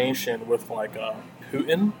fascination with like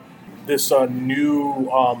Putin, this new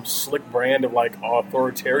slick brand of like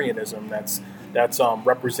authoritarianism that's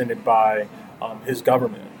represented by his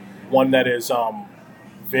government. One that is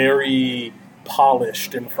very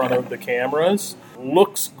polished in front of the cameras,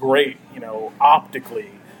 looks great, optically,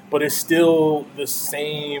 but is still the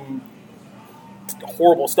same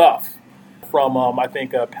horrible stuff from I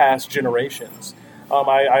think past generations.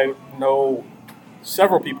 I know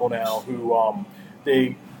several people now who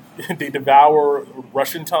they devour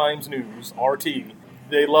Russian Times News (RT).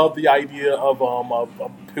 They love the idea of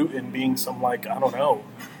Putin being some like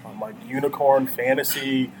unicorn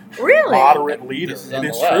fantasy Really? moderate leader. This is It on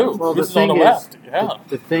is the left. true. Well, this the is on the thing is, left. Yeah.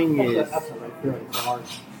 The thing is, That's what I feel like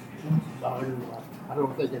I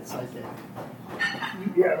don't think it's like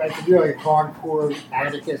really a hardcore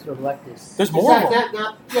anarchist or leftist. There's more of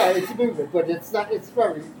them. It's a movement, but it's not. It's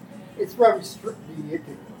very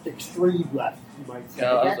the extreme left, you might say.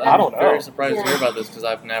 I don't know. I'm very surprised to hear Yeah. about this because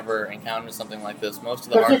I've never encountered something like this. Most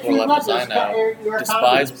of the Because if hardcore you love leftists I this, know you're a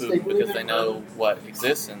despise communist. They Putin believe because in they know communism. what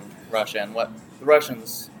exists in Russia and what the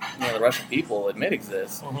Russians, the Russian people admit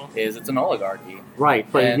exists is it's an oligarchy. right,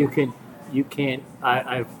 but And- you can't.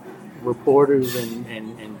 I've reporters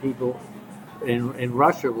and people in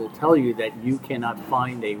Russia will tell you that you cannot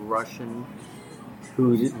find a Russian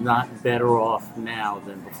who's not better off now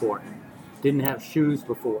than before. Didn't have shoes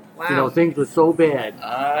before. Wow. Things were so bad.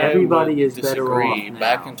 Everybody would is better disagree. off now.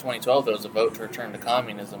 Back in 2012, there was a vote to return to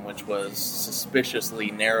communism, which was suspiciously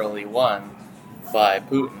narrowly won by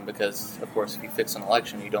Putin because, of course, if you fix an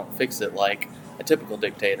election, you don't fix it like a typical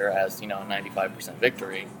dictator as, a 95%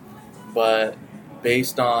 victory. But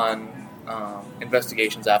based on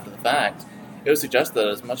investigations after the fact, it would suggest that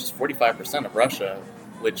as much as 45% of Russia,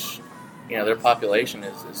 which, their population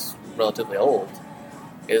is relatively old,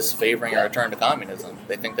 is favoring a return to communism.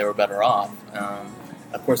 They think they were better off.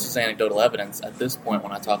 Of course, it's anecdotal evidence. At this point,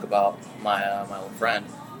 when I talk about my old friend,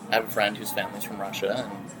 I have a friend whose family's from Russia,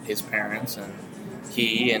 and his parents and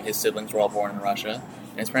he and his siblings were all born in Russia.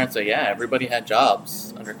 And his parents say, yeah, everybody had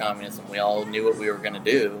jobs under communism. We all knew what we were going to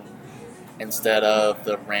do, instead of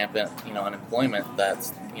the rampant, unemployment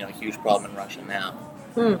that's, a huge problem in Russia now.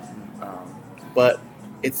 But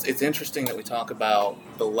it's interesting that we talk about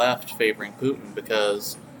the left favoring Putin,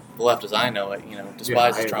 because the left, as I know it,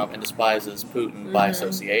 despises Trump and despises Putin by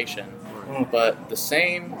association. But the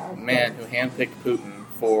same man who handpicked Putin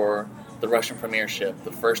for the Russian premiership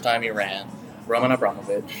the first time he ran, Roman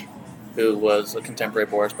Abramovich, who was a contemporary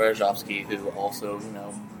Boris Berezovsky, who also,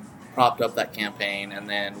 propped up that campaign, and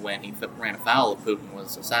then when he ran afoul of Putin,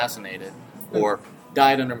 was assassinated or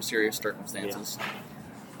died under mysterious circumstances.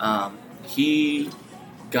 His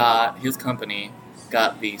company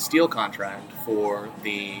got the steel contract for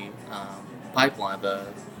the pipeline, the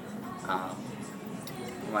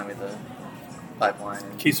pipeline.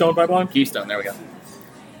 Keystone Pipeline? Keystone, there we go.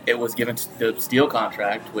 It was given to the steel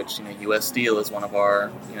contract, which U.S. Steel is one of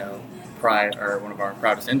our one of our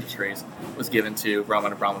proudest industries, was given to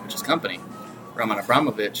Roman Abramovich's company. Roman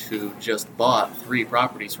Abramovich, who just bought 3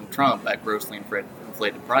 properties from Trump at grossly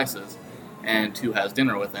inflated prices, and who has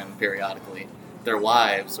dinner with him periodically. Their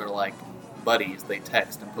wives are like buddies; they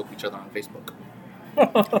text and poke each other on Facebook.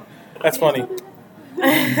 That's funny.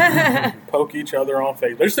 Poke each other on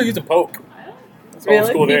Facebook. They're still using poke. That's how old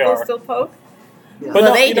school they People are. still poke? But Well,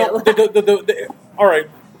 no, they do. All right.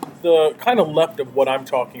 The kind of left of what I'm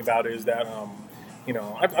talking about is that,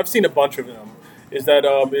 I've seen a bunch of them. Is that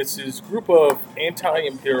it's this group of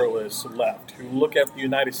anti-imperialist left who look at the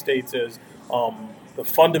United States as the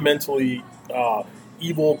fundamentally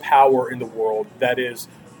evil power in the world that is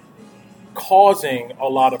causing a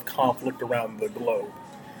lot of conflict around the globe.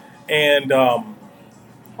 And To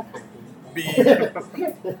be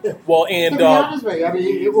honest with you, I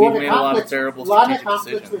mean, We've made a lot of terrible strategic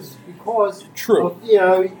conflicts decisions. was because True. of,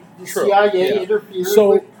 the True. CIA interfered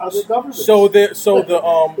with other governments. So the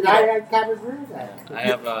And I kind of agree with that. I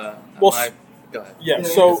have Well, go ahead. yeah.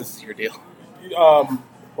 So This is your deal. well,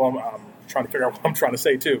 I'm trying to figure out what I'm trying to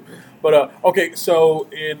say too. But okay, so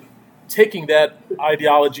in taking that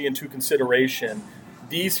ideology into consideration,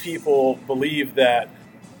 these people believe that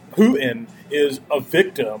Putin is a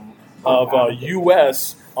victim of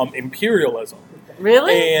U.S. Imperialism.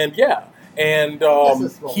 Really? And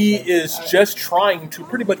he is just trying to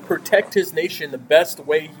pretty much protect his nation the best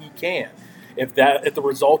way he can. If the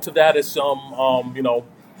result of that is some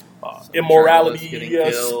immorality,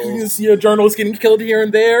 journalists getting killed here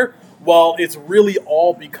and there, well, it's really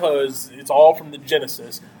all because it's all from the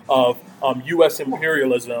genesis of U.S.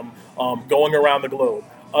 imperialism going around the globe.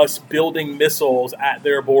 Us building missiles at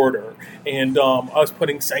their border, and us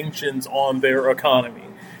putting sanctions on their economy.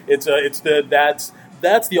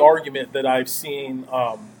 That's the argument that I've seen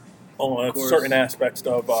on certain aspects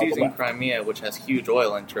of seizing Crimea, which has huge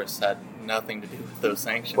oil interests, had nothing to do with those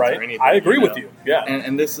sanctions right? or anything. I agree with you. Yeah,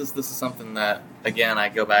 and this is something that, again, I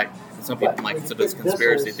go back. Some people might consider this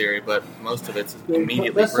conspiracy theory, but most of it's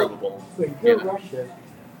immediately provable. When you're Russia,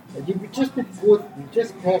 and you just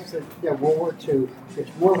passed World War II, which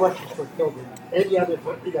more Russians were killed than any other,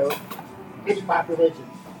 any population.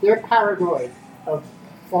 They're paranoid of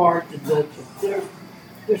foreign invention.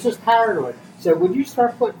 They're just paranoid. So when you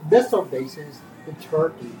start putting missile bases in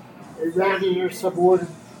Turkey, around in your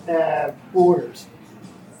subordinate borders,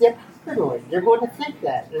 they're paranoid. They're going to think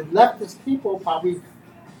that. And leftist people probably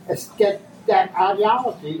get that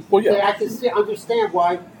ideology. Well, yeah. I can understand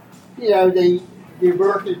why, the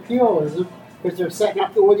American imperialism, because they're setting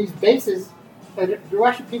up all these bases, and the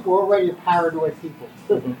Russian people are already paranoid people.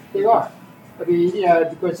 Mm-hmm. They are. I mean,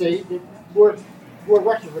 because more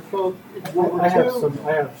Russians were killed in World War I have II.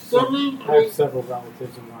 I have several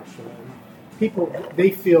relatives in Russia, and people,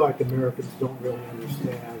 they feel like Americans don't really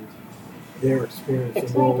understand their experience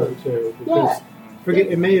in World War II, because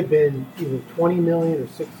it may have been either 20 million or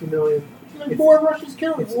 60 million. More Russians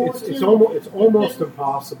killed in World War II. It's almost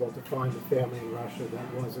impossible to find a family in Russia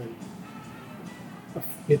that wasn't.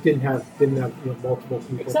 It didn't have multiple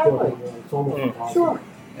people killed in war. It's almost impossible. Sure.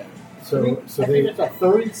 Yeah. So I think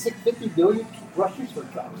it's 50 million Russians were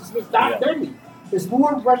killed. It's not many. There's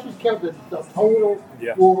more Russians killed than the total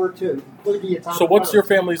World War II, including the atomic So what's bombs. your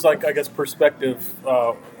family's perspective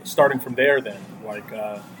starting from there then?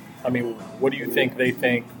 What do you think they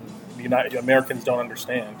think the Americans don't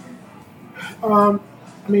understand?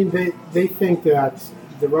 They think that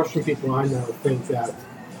the Russian people I know think that,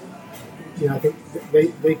 I think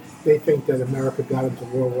they think that America got into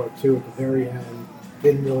World War II at the very end,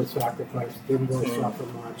 didn't really sacrifice, didn't really suffer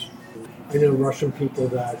much. I know Russian people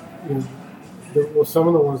that, some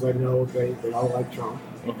of the ones I know, they all like Trump.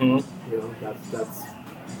 Mm-hmm. That's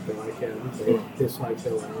they like him. They dislike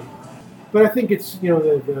Hillary. But I think it's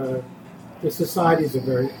the societies are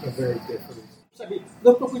very different. I mean,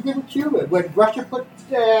 look what we did with Cuba. When Russia put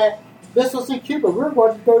missiles in Cuba, we were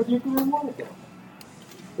going to go to nuclear war with them.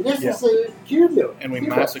 And this is a Cuba. And we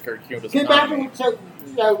massacred Cuba's Can you economy. imagine?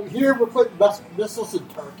 So, here we're putting missiles in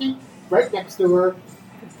Turkey, right next door,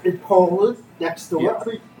 in Poland, next door. Yeah. I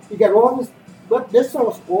mean, you got all this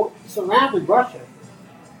missiles surrounding Russia.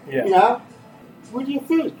 Yeah. What do you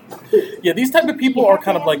think? Yeah, these type of people are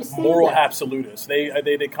kind of like moral absolutists. They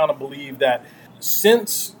kind of believe that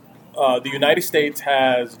since the United States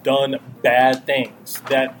has done bad things,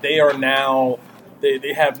 that they are now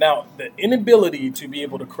they have now the inability to be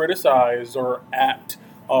able to criticize or act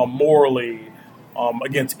morally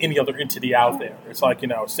against any other entity out there. It's like,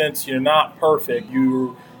 since you're not perfect,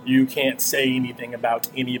 you can't say anything about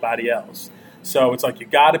anybody else. So it's like you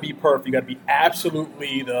got to be perfect. You got to be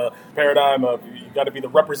absolutely the paradigm of you got to be the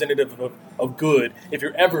representative of good if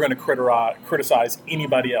you're ever going to criticize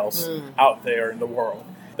anybody else out there in the world.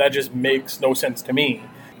 That just makes no sense to me.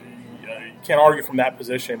 You can't argue from that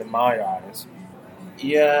position in my eyes.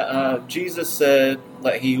 Yeah, Jesus said,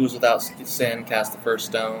 "Let he who is without sin cast the first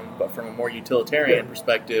stone." But from a more utilitarian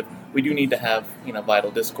perspective, we do need to have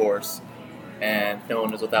vital discourse, and no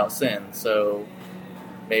one is without sin. So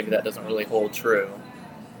maybe that doesn't really hold true.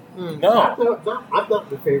 No, I'm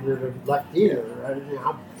not in favor of left either.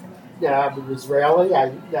 I'm an Israeli. I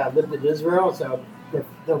lived in Israel, so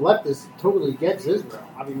the left is totally against Israel.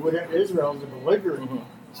 I mean, Israel is a belligerent.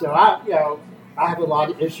 So I have a lot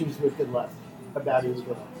of issues with the left about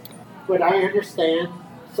Israel, but I understand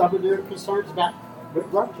some of their concerns about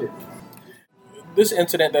Russia. This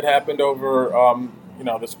incident that happened over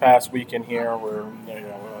this past weekend here, where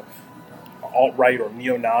alt-right or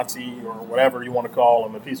neo-Nazi or whatever you want to call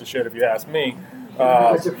him, a piece of shit if you ask me.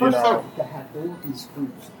 It's the first time to have all these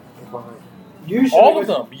groups combined. Usually, all of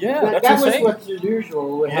them, that's that insane. was what's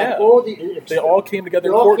unusual. Yeah. They all came together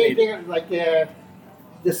and coordinated. Came together, like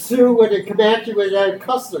the Sioux and the Comanche with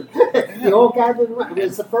custard. They all got it. It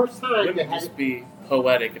was the first time Wouldn't they it had just be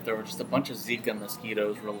poetic if there were just a bunch of Zika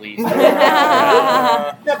mosquitoes released? No,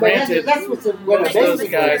 but Granted, that's what most of those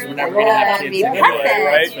guys were never going to have kids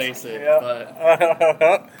anyway, let's face it. Yeah.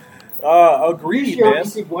 But Agreed, usually only man.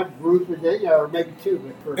 see one group, or maybe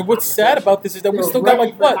two. And what's sad about this is that we still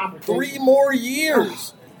got 3 more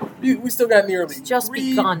years. We still got nearly just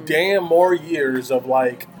 3 begun. damn more years of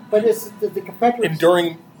But it's the Confederates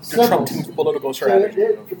enduring the Trump team's political strategy.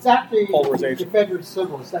 It's actually the Polarization. Confederate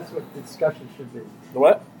symbols. That's what the discussion should be. The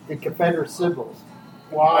what? The Confederate symbols.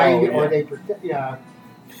 Why are they protect? Yeah,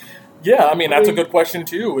 I mean, that's a good question,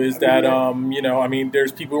 too, is that,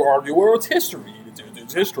 there's people who argue, well, it's history.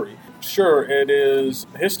 It's history. Sure, it is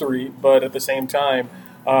history, but at the same time,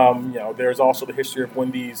 there's also the history of when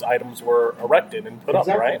these items were erected and put up,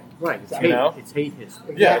 right? Right. It's hate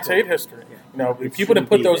history. Yeah, it's hate history. People that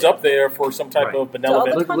put those up there for some type of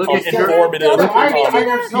benevolent, Look at informative.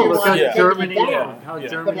 Germany. How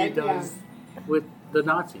Germany does with the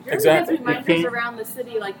Nazis. Exactly. Reminders around the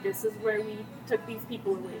city, like this is where we took these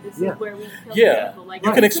people away. This is where we killed people. Like,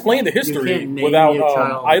 you can explain the history without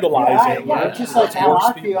idolizing. Yeah, just like how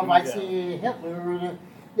I feel I see Hitler in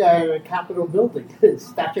a Capitol building,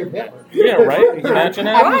 statue of Hitler. Yeah, right. Imagine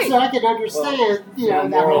that. I mean, so I can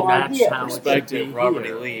understand, that whole idea. Perspective, Robert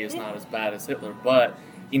E. Lee is not as bad as Hitler, but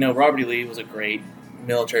Robert E. Lee was a great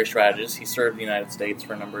military strategist. He served the United States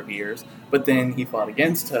for a number of years, but then he fought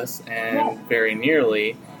against us and very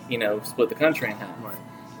nearly, split the country in half.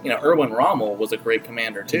 Erwin Rommel was a great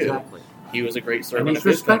commander too. Exactly. He was a great servant of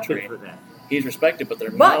his country. For that. He's respected, but there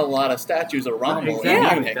are not a lot of statues of Rommel in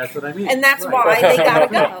Munich. That's what I mean. And that's why they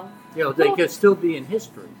gotta go. They could still be in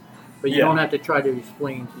history, but you don't have to try to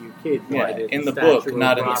explain to your kids why there's in a the book, statue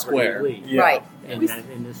not of in the Robert square. E. Lee. Right.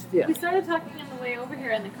 We started talking on the way over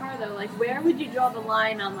here in the car, though. Like, where would you draw the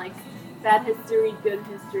line on like bad history, good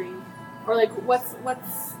history, or like what's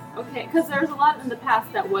okay? Because there's a lot in the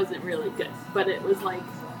past that wasn't really good, but it was like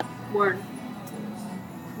more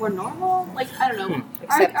normal. Like, I don't know.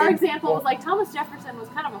 Our example was like Thomas Jefferson was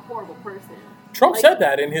kind of a horrible person. Trump said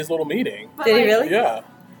that in his little meeting. Did he really? Yeah.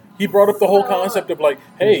 He brought up the whole concept of like,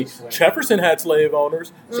 hey, Jefferson had slave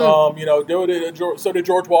owners, so so did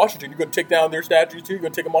George Washington. You're going to take down their statues too. You're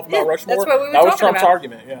going to take them off Mount Rushmore. That's what we were that was talking Trump's about.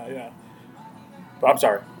 argument. Yeah. But I'm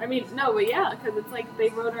sorry. I mean, no, but yeah, because it's like they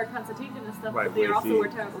wrote our Constitution and stuff, but they also were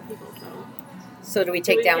terrible people. So do we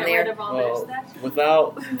take down their their? statues?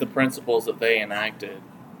 Without the principles that they enacted,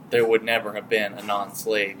 there would never have been a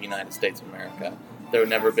non-slave United States of America. There would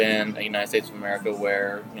never have been a United States of America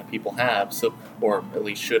where people have, or at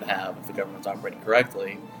least should have, if the government's operating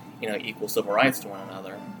correctly, equal civil rights to one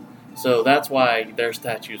another. So that's why their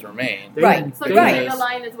statues remain. Right. So drawing the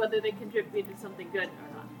line is whether they contributed to something good or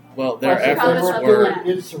not. Well, their Plus, if efforts they were were...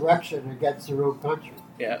 doing insurrection against their own country.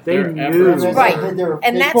 Yeah, They their knew. efforts Right. were...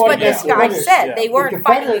 And that's what this guy said. They The weren't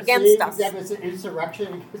fighting Confederacy, against us. That was an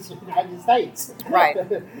insurrection against the United States. Right.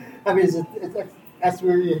 I mean, that's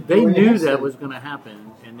where you. They knew that was going to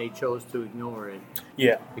happen, and they chose to ignore it.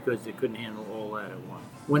 Yeah. Because they couldn't handle all that at once.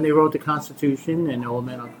 When they wrote the Constitution and all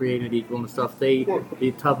men are created equal and stuff, the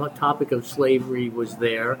topic of slavery was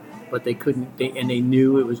there, but they couldn't. They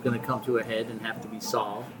knew it was going to come to a head and have to be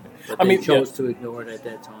solved. But they chose to ignore it at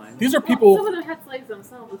that time. These are people. Some of them had slaves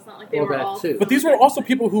themselves. It's not like they were all. Too. But these were also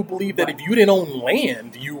people who believed that if you didn't own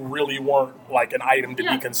land, you really weren't like an item to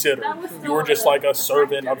be considered. You were just like a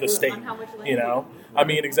servant of the state. You know, I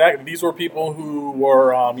mean, exactly. These were people who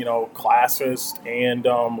were, classist and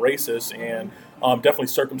racist, and definitely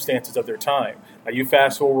circumstances of their time. Now, you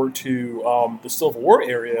fast forward to the Civil War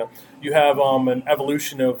area, you have an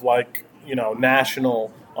evolution of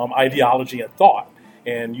national ideology and thought.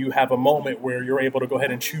 And you have a moment where you're able to go ahead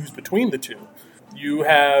and choose between the two. You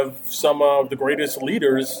have some of the greatest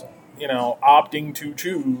leaders, opting to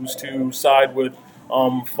choose to side with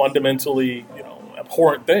fundamentally,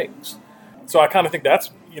 abhorrent things. So I kind of think that's,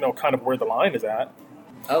 kind of where the line is at.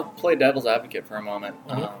 I'll play devil's advocate for a moment.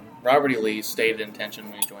 Mm-hmm. Robert E. Lee's stated intention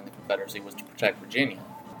when he joined the Confederacy was to protect Virginia.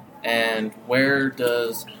 And where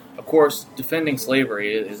does, of course, defending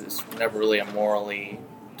slavery is never really a morally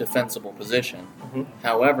defensible position. Mm-hmm.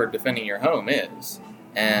 However, defending your home is.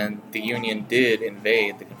 And the Union did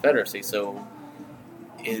invade the Confederacy, so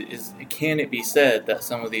can it be said that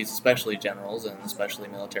some of these, especially generals and especially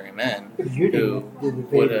military men, who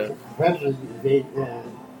would have... They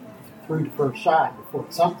threw the first shot at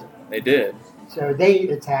Fort Sumter. They did. So they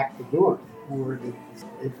attacked the North, or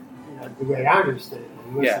the way I understand it.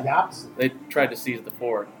 It was the opposite. They tried to seize the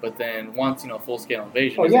fort, but then once, full-scale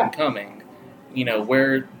invasion is incoming,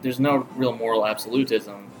 where there's no real moral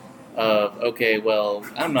absolutism of, okay, well,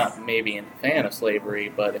 I'm not maybe a fan of slavery,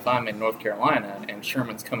 but if I'm in North Carolina and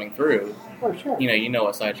Sherman's coming through, you know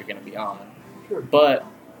what side you're going to be on. Sure. But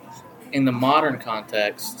in the modern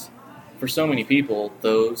context, for so many people,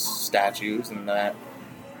 those statues and that,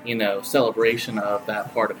 celebration of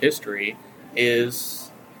that part of history is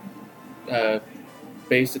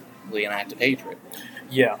basically an act of hatred.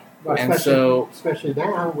 Yeah. Well, and especially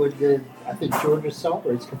now, when I think Georgia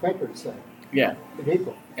celebrates Confederate Day. Yeah. The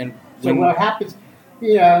people. And so what happens?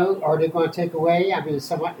 Are they going to take away? I mean, is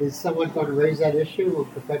someone going to raise that issue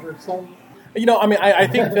of Confederate Day? I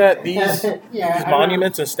think that these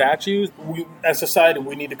monuments and statues, as society,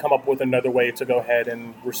 we need to come up with another way to go ahead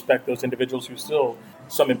and respect those individuals who still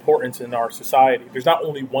some importance in our society. There's not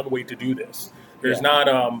only one way to do this. There's not,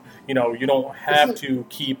 you don't have to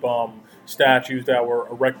keep statues that were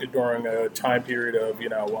erected during a time period of,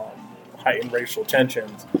 heightened racial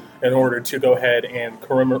tensions in order to go ahead and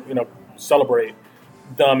celebrate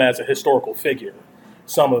them as a historical figure.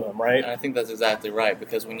 Some of them, right? I think that's exactly right,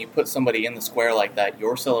 because when you put somebody in the square like that,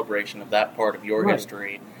 your celebration of that part of your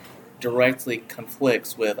history directly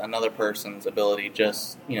conflicts with another person's ability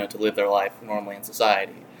just, to live their life normally in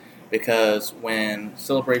society. Because when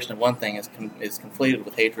celebration of one thing is conflated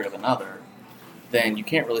with hatred of another, then you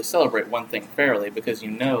can't really celebrate one thing fairly, because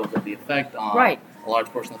you know that the effect on a large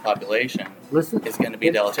portion of the population is going to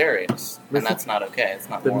be deleterious, and that's not okay. It's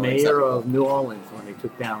not the morally mayor acceptable. of New Orleans, when they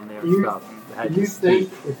took down their stuff, Do you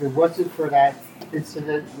think if it wasn't for that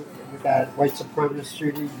incident with that white supremacist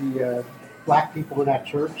shooting the black people in that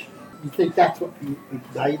church, you think that's what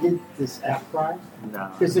ignited this outcry?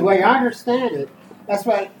 No. Because the way I understand it, that's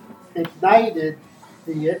what ignited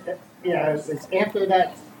the. It's after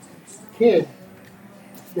that kid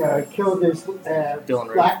killed this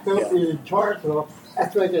black person in Charlottesville.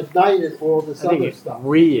 That's what ignited all this other stuff.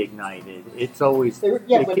 Reignited. It's always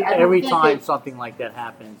every time something like that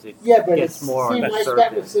happens, it gets more on the surface.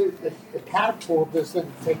 That was the catapult this and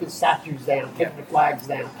taking statues down, taking the flags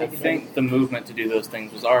down. I think the movement to do those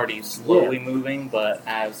things was already slowly moving, but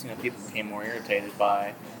as people became more irritated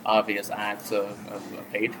by obvious acts of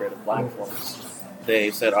hatred of black folks,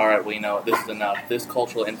 they said, all right, well, this is enough. This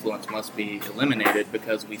cultural influence must be eliminated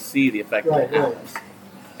because we see the effect it has.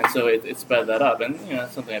 And so it sped that up, and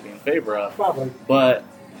that's something I'd be in favor of. Probably. But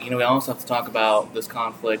we also have to talk about this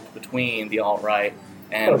conflict between the alt-right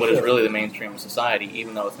and what is really the mainstream of society,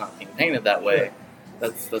 even though it's not being painted that way.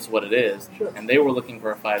 That's what it is. Sure. And they were looking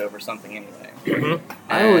for a fight over something anyway. Mm-hmm.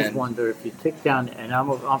 I always wonder if you take down, and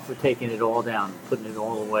I'm for taking it all down, putting it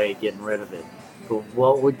all away, getting rid of it. But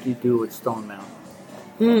what would you do with Stone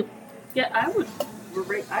Mountain? Yeah, I would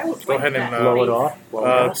go ahead and blow it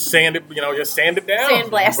off. Sand it, just sand it down.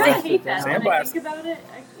 Sandblast I hate that. Sandblast. When I think about it,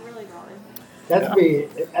 I really don't.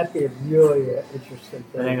 That'd be a really interesting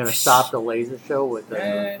thing. And they're going to stop the laser show with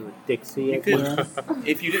Dixie at the end.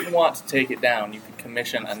 If you didn't want to take it down, you could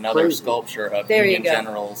commission another Crazy. sculpture of There you Union go.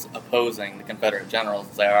 generals opposing the Confederate generals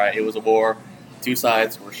and say, all right, it was a war, two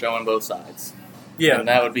sides, we're showing both sides. Yeah. And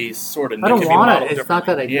that would be sort of I don't neat. want it. It's not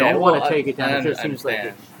that I Yeah, don't want well, to take it down. I It just seems like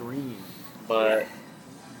understand. extreme. But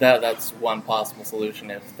that's one possible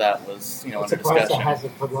solution if that was, It's under a price that discussion.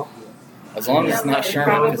 hasn't come up yet. As long as it's not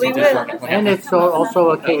Sherman, because Probably he did will. burn a plant. And it's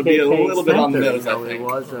also a KKK That would be a little bit on the center, nose, I think.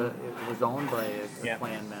 It was owned by a Yeah.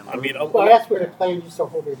 Klan member. I mean, Well, that's where the Klan used to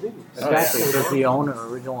hold their meetings. Exactly, Oh, yeah. because the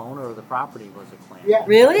original owner of the property was a Klan. Yeah.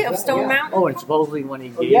 Really? Of Yeah. Stone Mountain? Oh, and supposedly when he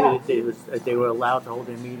gave yeah. it, they were allowed to hold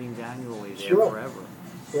their meetings annually there Sure. forever.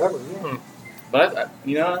 Forever, yeah. But,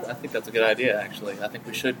 I think that's a good idea, actually. I think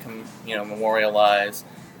we should, memorialize,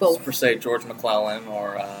 Both. for, say, George McClellan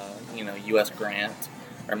or, U.S. Grant,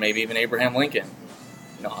 or maybe even Abraham Lincoln.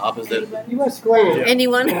 Opposite. U.S. Grant.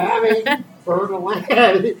 Anyone? Yeah, I mean, burn the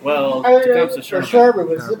land. Well, I mean, it comes to Sherman. Sherman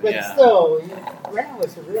was, but Yeah. still, Grant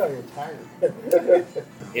was really retired.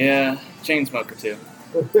 Yeah, chain smoker, too.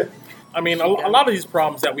 I mean, a lot of these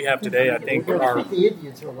problems that we have today, I think, are the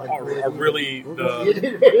Indians are like really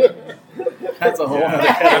the. That's a whole other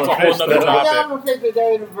That's kettle a of whole fish, nother though. topic. I don't think the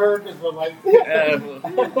Native Americans were like.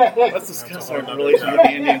 Let's discuss our relationship with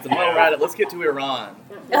the Indians. And while we're at it, let's get to Iran.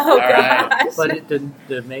 Oh, All right. gosh. But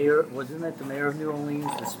the mayor, wasn't it the mayor of New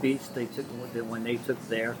Orleans? The speech they took when they took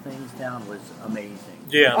their things down was amazing.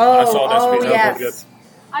 Yeah, Oh, I saw that speech. That was really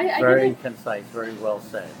yes. Very concise, very well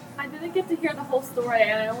said. I didn't get to hear the whole story,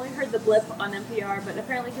 and I only heard the blip on NPR, but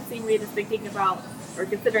apparently Kasim Reed is thinking about, or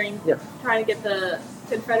considering, trying to get the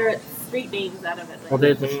Confederate street names out of it. Well,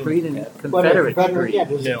 there's a street in Well, Confederate Street. Yeah,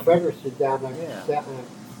 there's Yeah. a Confederacy down there,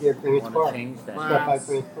 near Grant's Want Park. to change that? Stuff by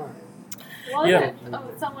Grant's Park. Well, Yeah.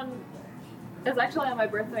 someone, it was actually on my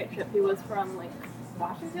birthday trip, he was from,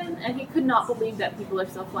 Washington, and he could not believe that people are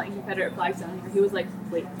still flying Confederate flags down here. He was like,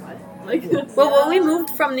 wait, what? Well, when we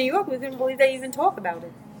moved from New York, we couldn't believe they even talk about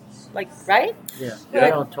it. Right? Yeah, they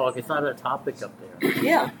don't talk. It's not a topic up there.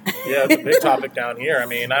 Yeah. Yeah, it's a big topic down here. I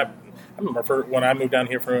mean, I remember when I moved down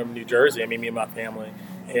here from New Jersey. I mean, me and my family,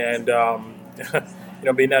 and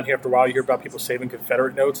being down here after a while, you hear about people saving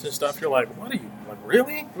Confederate notes and stuff. You're like, what are you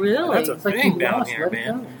really? Really? That's a It's like thing you down lost, here, let it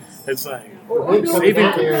man. go. It's like We're saving coming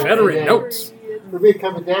down here, Confederate and, notes. For me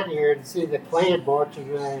coming down here and seeing the Klan marching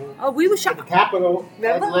Oh, we were at the shocked. Capitol,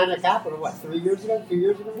 Remember? Atlanta Capitol, what, 3 years ago, 2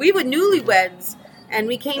 years ago? We were newlyweds, and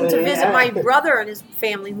we came to visit Yeah. my brother and his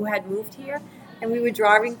family who had moved here. And we were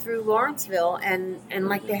driving through Lawrenceville, and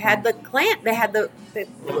they had the Klan, they had the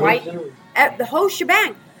white, the whole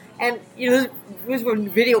shebang. And, it was when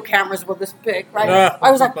video cameras were this big, right?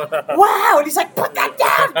 I was like, wow! And he's like, put that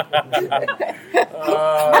down!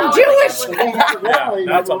 I'm Jewish! But they had a rally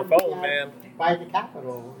that's on the phone, by man. By the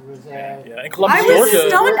Capitol. It was, Yeah, in Columbus, I was Georgia.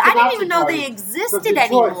 stunned. I didn't Nazi even know party. they From existed Detroit, the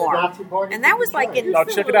anymore. Nazi party And that from was like Detroit. in... No,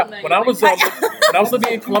 check it out. When I was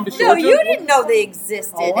living in Columbus, No, Georgia. you didn't know they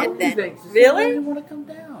existed. Oh, I and knew then, they existed. I really? didn't want to come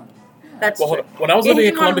down. That's Well, true. when I was Yeah, living he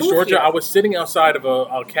in didn't wanna Columbus, move Georgia, here. I was sitting outside of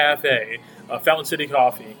a cafe, Fountain City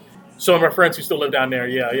Coffee. Some of my friends who still live down there,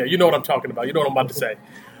 yeah, you know what I'm talking about. You know what I'm about to say.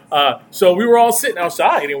 So we were all sitting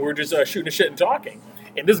outside, and we were just shooting the shit and talking.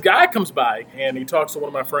 And this guy comes by, and he talks to one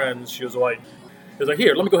of my friends. He was like,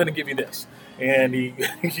 here, let me go ahead and give you this. And he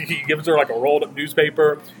gives her like a rolled up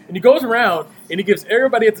newspaper. And he goes around, and he gives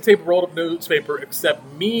everybody at the table rolled up newspaper except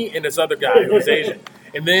me and this other guy who was Asian.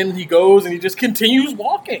 And then he goes, and he just continues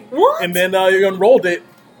walking. What? And then he unrolled it.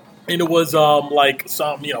 And it was like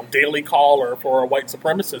some, daily caller for a white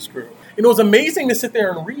supremacist group. And it was amazing to sit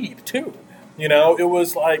there and read, too. It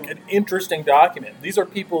was like an interesting document. These are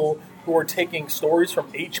people who are taking stories from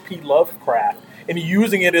H.P. Lovecraft and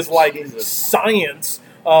using it as like science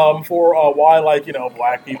for why,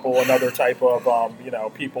 black people and other type of,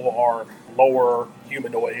 people are lower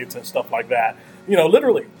humanoids and stuff like that.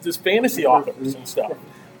 Literally, just fantasy authors and stuff.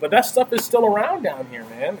 But that stuff is still around down here,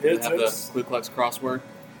 man. They have the Ku Klux crossword.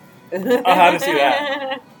 I didn't see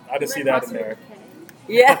that. I didn't see that in there.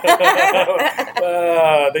 Yeah.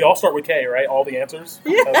 They all start with K, right? All the answers.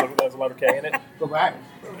 There's a letter K in it. But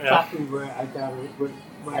exactly where I got it,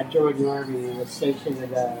 when I joined the Army, I was stationed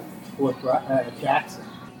at Fort Jackson.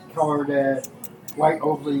 Colored white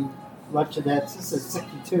only lunchettees. This is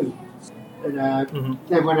 62. And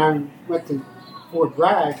then when I went to Fort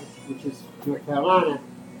Bragg, which is North Carolina,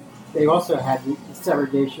 they also had the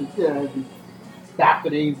segregation. The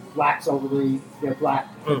balcony, blacks only, black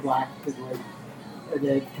and white. And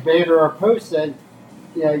the commander of our post said,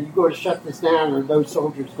 you go to shut this down or those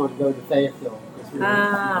soldiers going to go to Fayetteville.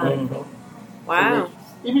 Wow.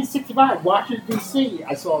 Even 65, Washington, D.C.,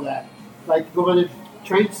 I saw that. Like go to the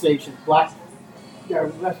train station, black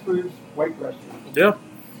restrooms, white restrooms. Yeah.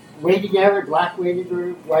 Waiting area, black waiting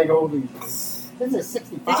room, white only. This is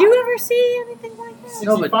 65. Did you ever see anything like that?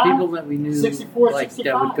 No, but 65? people that we knew, 64, like that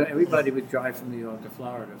 65. would go, everybody would drive from New York to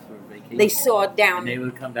Florida for vacation. They saw it down. and they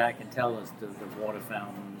would come back and tell us the water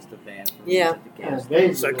fountains, the bathrooms, Yeah. the gas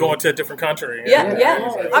It's like going to a different country.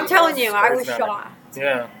 Yeah. I'm telling you, I was Very shocked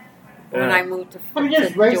Yeah. when I moved to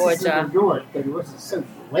there's racism Georgia. in North, but it wasn't so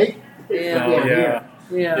blatant. Yeah. Oh, yeah.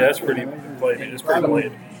 Yeah, It's pretty blatant. It's pretty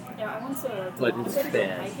blatant. Yeah, I went to But it's go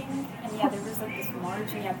bad. hiking, and yeah, there was like this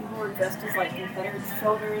march, and yeah, people were dressed as like Confederate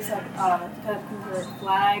soldiers, had Confederate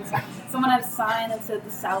flags. Someone had a sign that said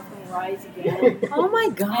 "The South will rise again." Oh my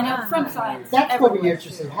God! And up front signs. That's everywhere. what we're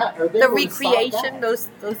interested in. Are they The going to stop recreation, that? those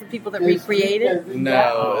are the people that There's- recreated. there's-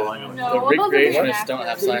 No, No, the well, those are recreationists the don't have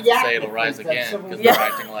actors. signs to say it'll rise again because Yeah. they're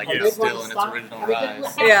acting like Yeah. it's still in its original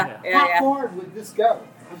rise. How far would this go?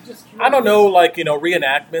 I'm just curious. I don't know, like,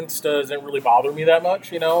 reenactments doesn't really bother me that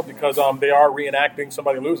much, because they are reenacting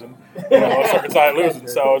somebody losing, a certain side losing.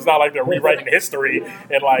 So it's not like they're rewriting history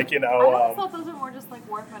and, like, I always thought those were more just like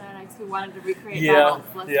war fanatics who wanted to recreate battles.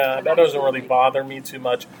 That doesn't really bother me too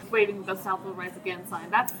much. Waiting the South will rise again sign.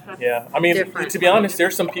 That's Yeah, I mean, different. to be honest,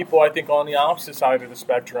 there's some people I think on the opposite side of the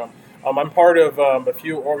spectrum. I'm part of a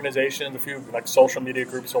few organizations, a few like social media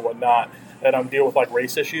groups or whatnot that deal with like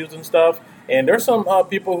race issues and stuff. And there's some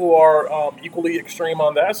people who are equally extreme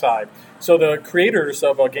on that side. So the creators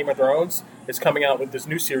of Game of Thrones is coming out with this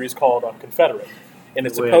new series called Confederate, and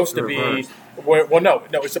it's supposed to be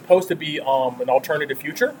it's supposed to be an alternative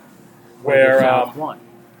future where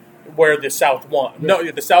the South won. No,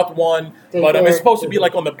 the South won, but it's supposed to be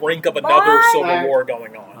like on the brink of another What? civil war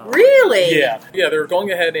going on. Really? Yeah. They're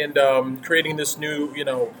going ahead and creating this new,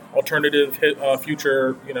 alternative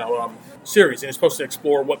future, series, and it's supposed to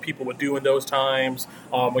explore what people would do in those times,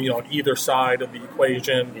 on either side of the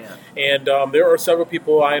equation. Yeah. And there are several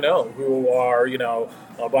people I know who are,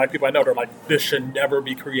 black people I know, they're like, this should never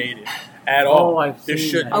be created at all. I've This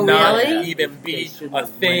seen should that. Oh, not really? even be shouldn't a have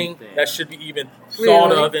thing went there. that should be even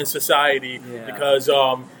thought Really? of in society Yeah. because,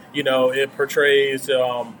 it portrays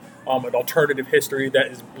an alternative history that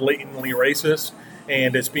is blatantly racist,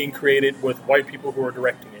 and it's being created with white people who are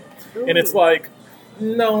directing it. And it's like,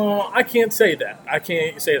 no, I can't say that. I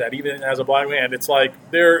can't say that. Even as a black man, it's like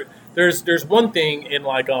there's one thing in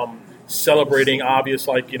like celebrating obvious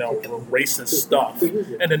like racist stuff,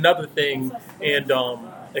 and another thing in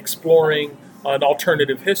exploring an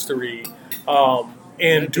alternative history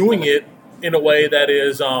and doing it in a way that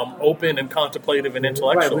is open and contemplative and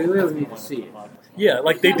intellectual. Right, we really need to see it. Yeah,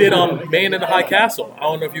 like they did Man in the High Castle. I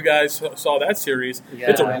don't know if you guys saw that series. Yeah,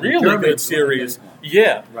 It's a the really Germans good series.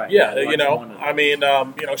 Yeah, Right. yeah. I watched one of them. I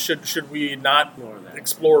mean, should we not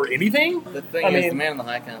explore anything? The thing I is, mean- The Man in the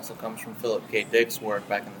High Castle comes from Philip K. Dick's work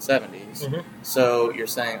back in the 70s. Mhm. So you're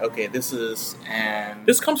saying, okay, this is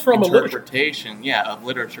This comes from a literature. interpretation, of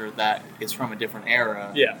literature that is from a different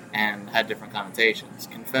era, Yeah. and had different connotations.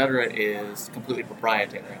 Confederate is completely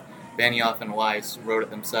proprietary. Benioff and Weiss wrote it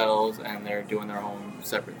themselves, and they're doing their own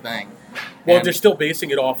separate thing. Well, And- they're still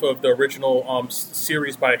basing it off of the original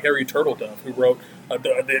series by Harry Turtledove, who wrote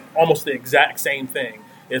almost the exact same thing.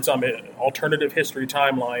 It's an alternative history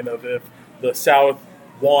timeline of if the South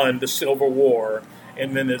won the Civil War,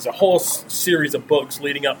 and then there's a whole series of books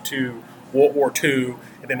leading up to World War II,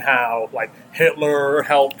 and then how like Hitler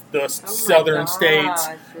helped the southern states,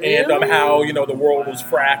 and really? how the world was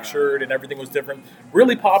fractured and everything was different.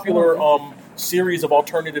 Really popular series of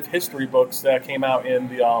alternative history books that came out in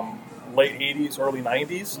the late 80s, early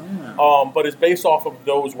 90s, but it's based off of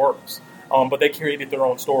those works. But they created their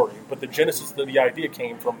own story. But the genesis of the idea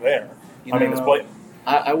came from there. It's blatant.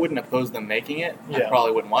 I wouldn't oppose them making it. I Yeah.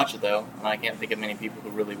 probably wouldn't watch it, though. And I can't think of many people who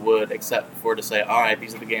really would, except for to say, all right,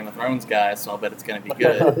 these are the Game of Thrones guys, so I'll bet it's going to be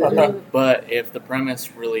good. But if the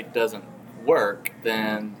premise really doesn't work,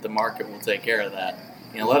 then the market will take care of that.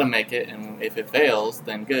 Let them make it, and if it fails,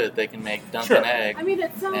 then good. They can make Dunkin' Sure. Egg. I mean,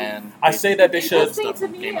 it sounds. And I say that they it should. does seem stuff to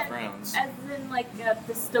from me Game of Thrones. as in like a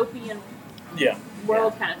dystopian Yeah.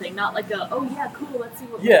 world kind of thing, not like a cool, let's see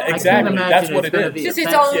what. Yeah, we exactly. imagine That's what it's it gonna is. be Just a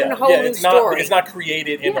its fantasy. own whole new it's story. It's not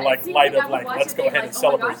created in the it like seems light I of would like watch let's it go being ahead and like,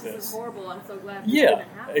 oh my celebrate gosh, this is this. horrible. I'm so glad. Yeah, It didn't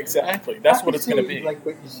happen. exactly. That's I what can it's going to see, be. Like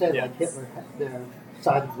what you said, Yeah. like Hitler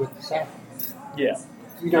sided with the South. Yeah,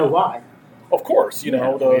 You know why? of course.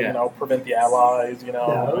 Yeah. Prevent the Allies.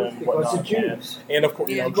 No, and because whatnot. of Jews. And of course,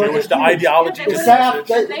 Yeah. Jewish. The Jews. ideology. If they was The South-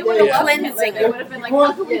 message. They would have Yeah. loved Hitler. Cleansing. They would have been like,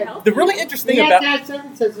 how can we help? The really interesting Yeah, about that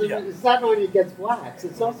sentence says Yeah. it's not only against blacks;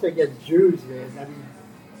 it's also against Jews, man. I mean,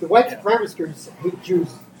 the white supremacists hate Jews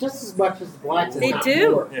just as much as the blacks. They not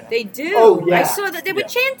do. more. Yeah. They do. Oh, yeah. I saw that they were Yeah.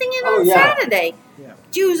 chanting it Oh, on yeah. Saturday. Yeah.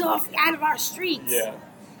 Jews off out of our streets. Yeah.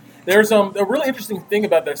 There's a really interesting thing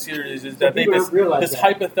about that series is that they People don't realize this that.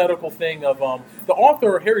 hypothetical thing of the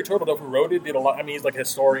author Harry Turtledove, who wrote it, did a lot. I mean, he's like a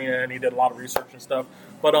historian. He did a lot of research and stuff.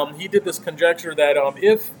 But he did this conjecture that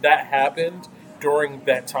if that happened during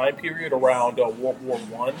that time period around World War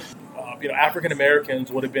One, African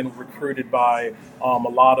Americans would have been recruited by a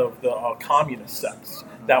lot of the communist sects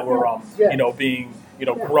that were being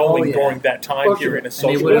growing Oh, yeah. during that time period and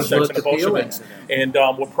And they would socialist have sects and the looked appealing Bolsheviks, to them. and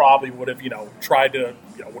would have tried to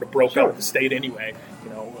would have broke Sure. up the state anyway.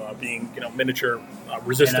 Being miniature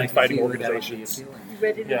resistance fighting organizations. You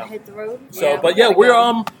ready to Yeah. hit the road? So, we gotta we're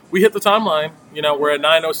go. we hit the timeline. We're at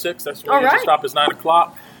 9:06. That's where All the right. stop is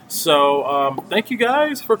 9:00. So, thank you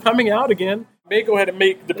guys for coming out again. I may go ahead and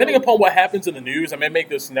depending upon what happens in the news, I may make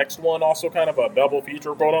this next one also kind of a double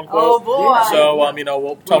feature, quote unquote. Oh boy! So,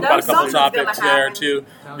 we'll talk about a couple something's gonna topics there happen. too,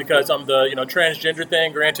 because the transgender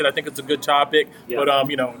thing. Granted, I think it's a good topic, Yeah. but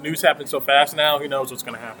news happens so fast now. Who knows what's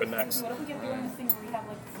going to happen next? So what if we get doing this thing where we have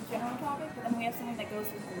like a general topic, but then we have something that goes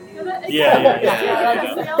with the news? We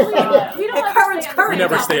don't The ever current's stay on current. We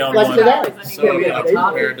never stay on Like one. today. So, Yeah, yeah, they-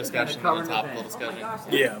 topic discussion, Current topical event.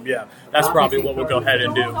 discussion. Yeah. That's probably what we'll go ahead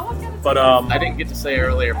and do. But I didn't get to say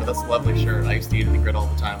earlier, but that's a lovely shirt. I used to eat in the grid all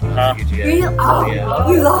the time when I was at UGA. Real? Oh, Yeah.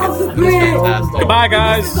 you love the It's grid. fantastic. goodbye,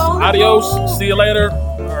 guys. This is all the Adios. gold. See you later.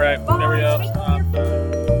 All right. There we go.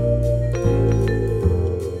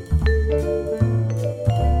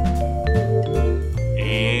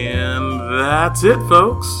 And that's it,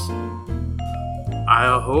 folks.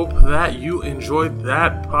 I hope that you enjoyed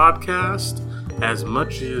that podcast as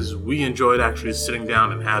much as we enjoyed actually sitting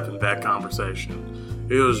down and having that conversation.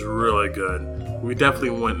 It was really good. We definitely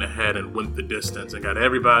went ahead and went the distance and got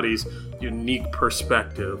everybody's unique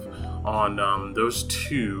perspective on those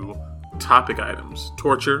two topic items,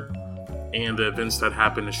 torture and the events that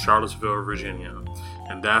happened in Charlottesville, Virginia.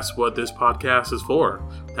 And that's what this podcast is for.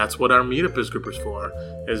 That's what our meetup is group is for,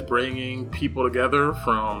 is bringing people together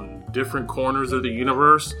from different corners of the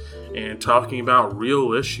universe and talking about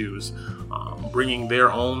real issues, bringing their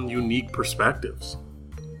own unique perspectives.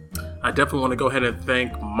 I definitely want to go ahead and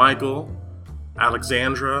thank Michael,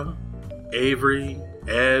 Alexandra, Avery,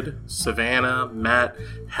 Ed, Savannah, Matt,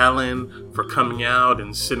 Helen for coming out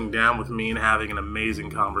and sitting down with me and having an amazing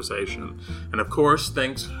conversation. And of course,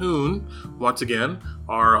 thanks Hoon, once again,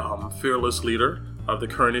 our fearless leader of the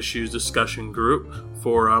Current Issues discussion group,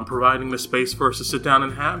 for providing the space for us to sit down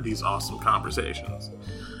and have these awesome conversations.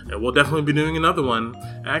 And we'll definitely be doing another one.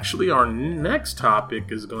 Actually, our next topic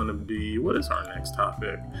is going to be... What is our next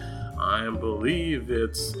topic? I believe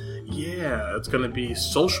it's going to be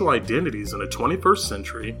social identities in the 21st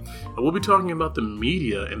century. And we'll be talking about the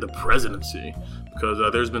media and the presidency, because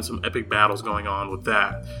there's been some epic battles going on with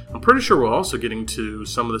that. I'm pretty sure we're also getting to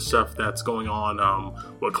some of the stuff that's going on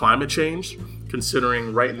with climate change,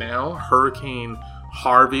 considering right now Hurricane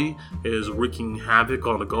Harvey is wreaking havoc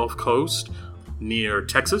on the Gulf Coast near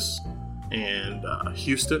Texas and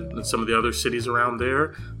Houston and some of the other cities around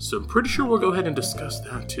there. So I'm pretty sure we'll go ahead and discuss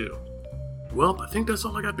that too. Well, I think that's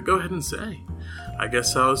all I got to go ahead and say. I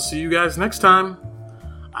guess I'll see you guys next time.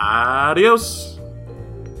 Adios.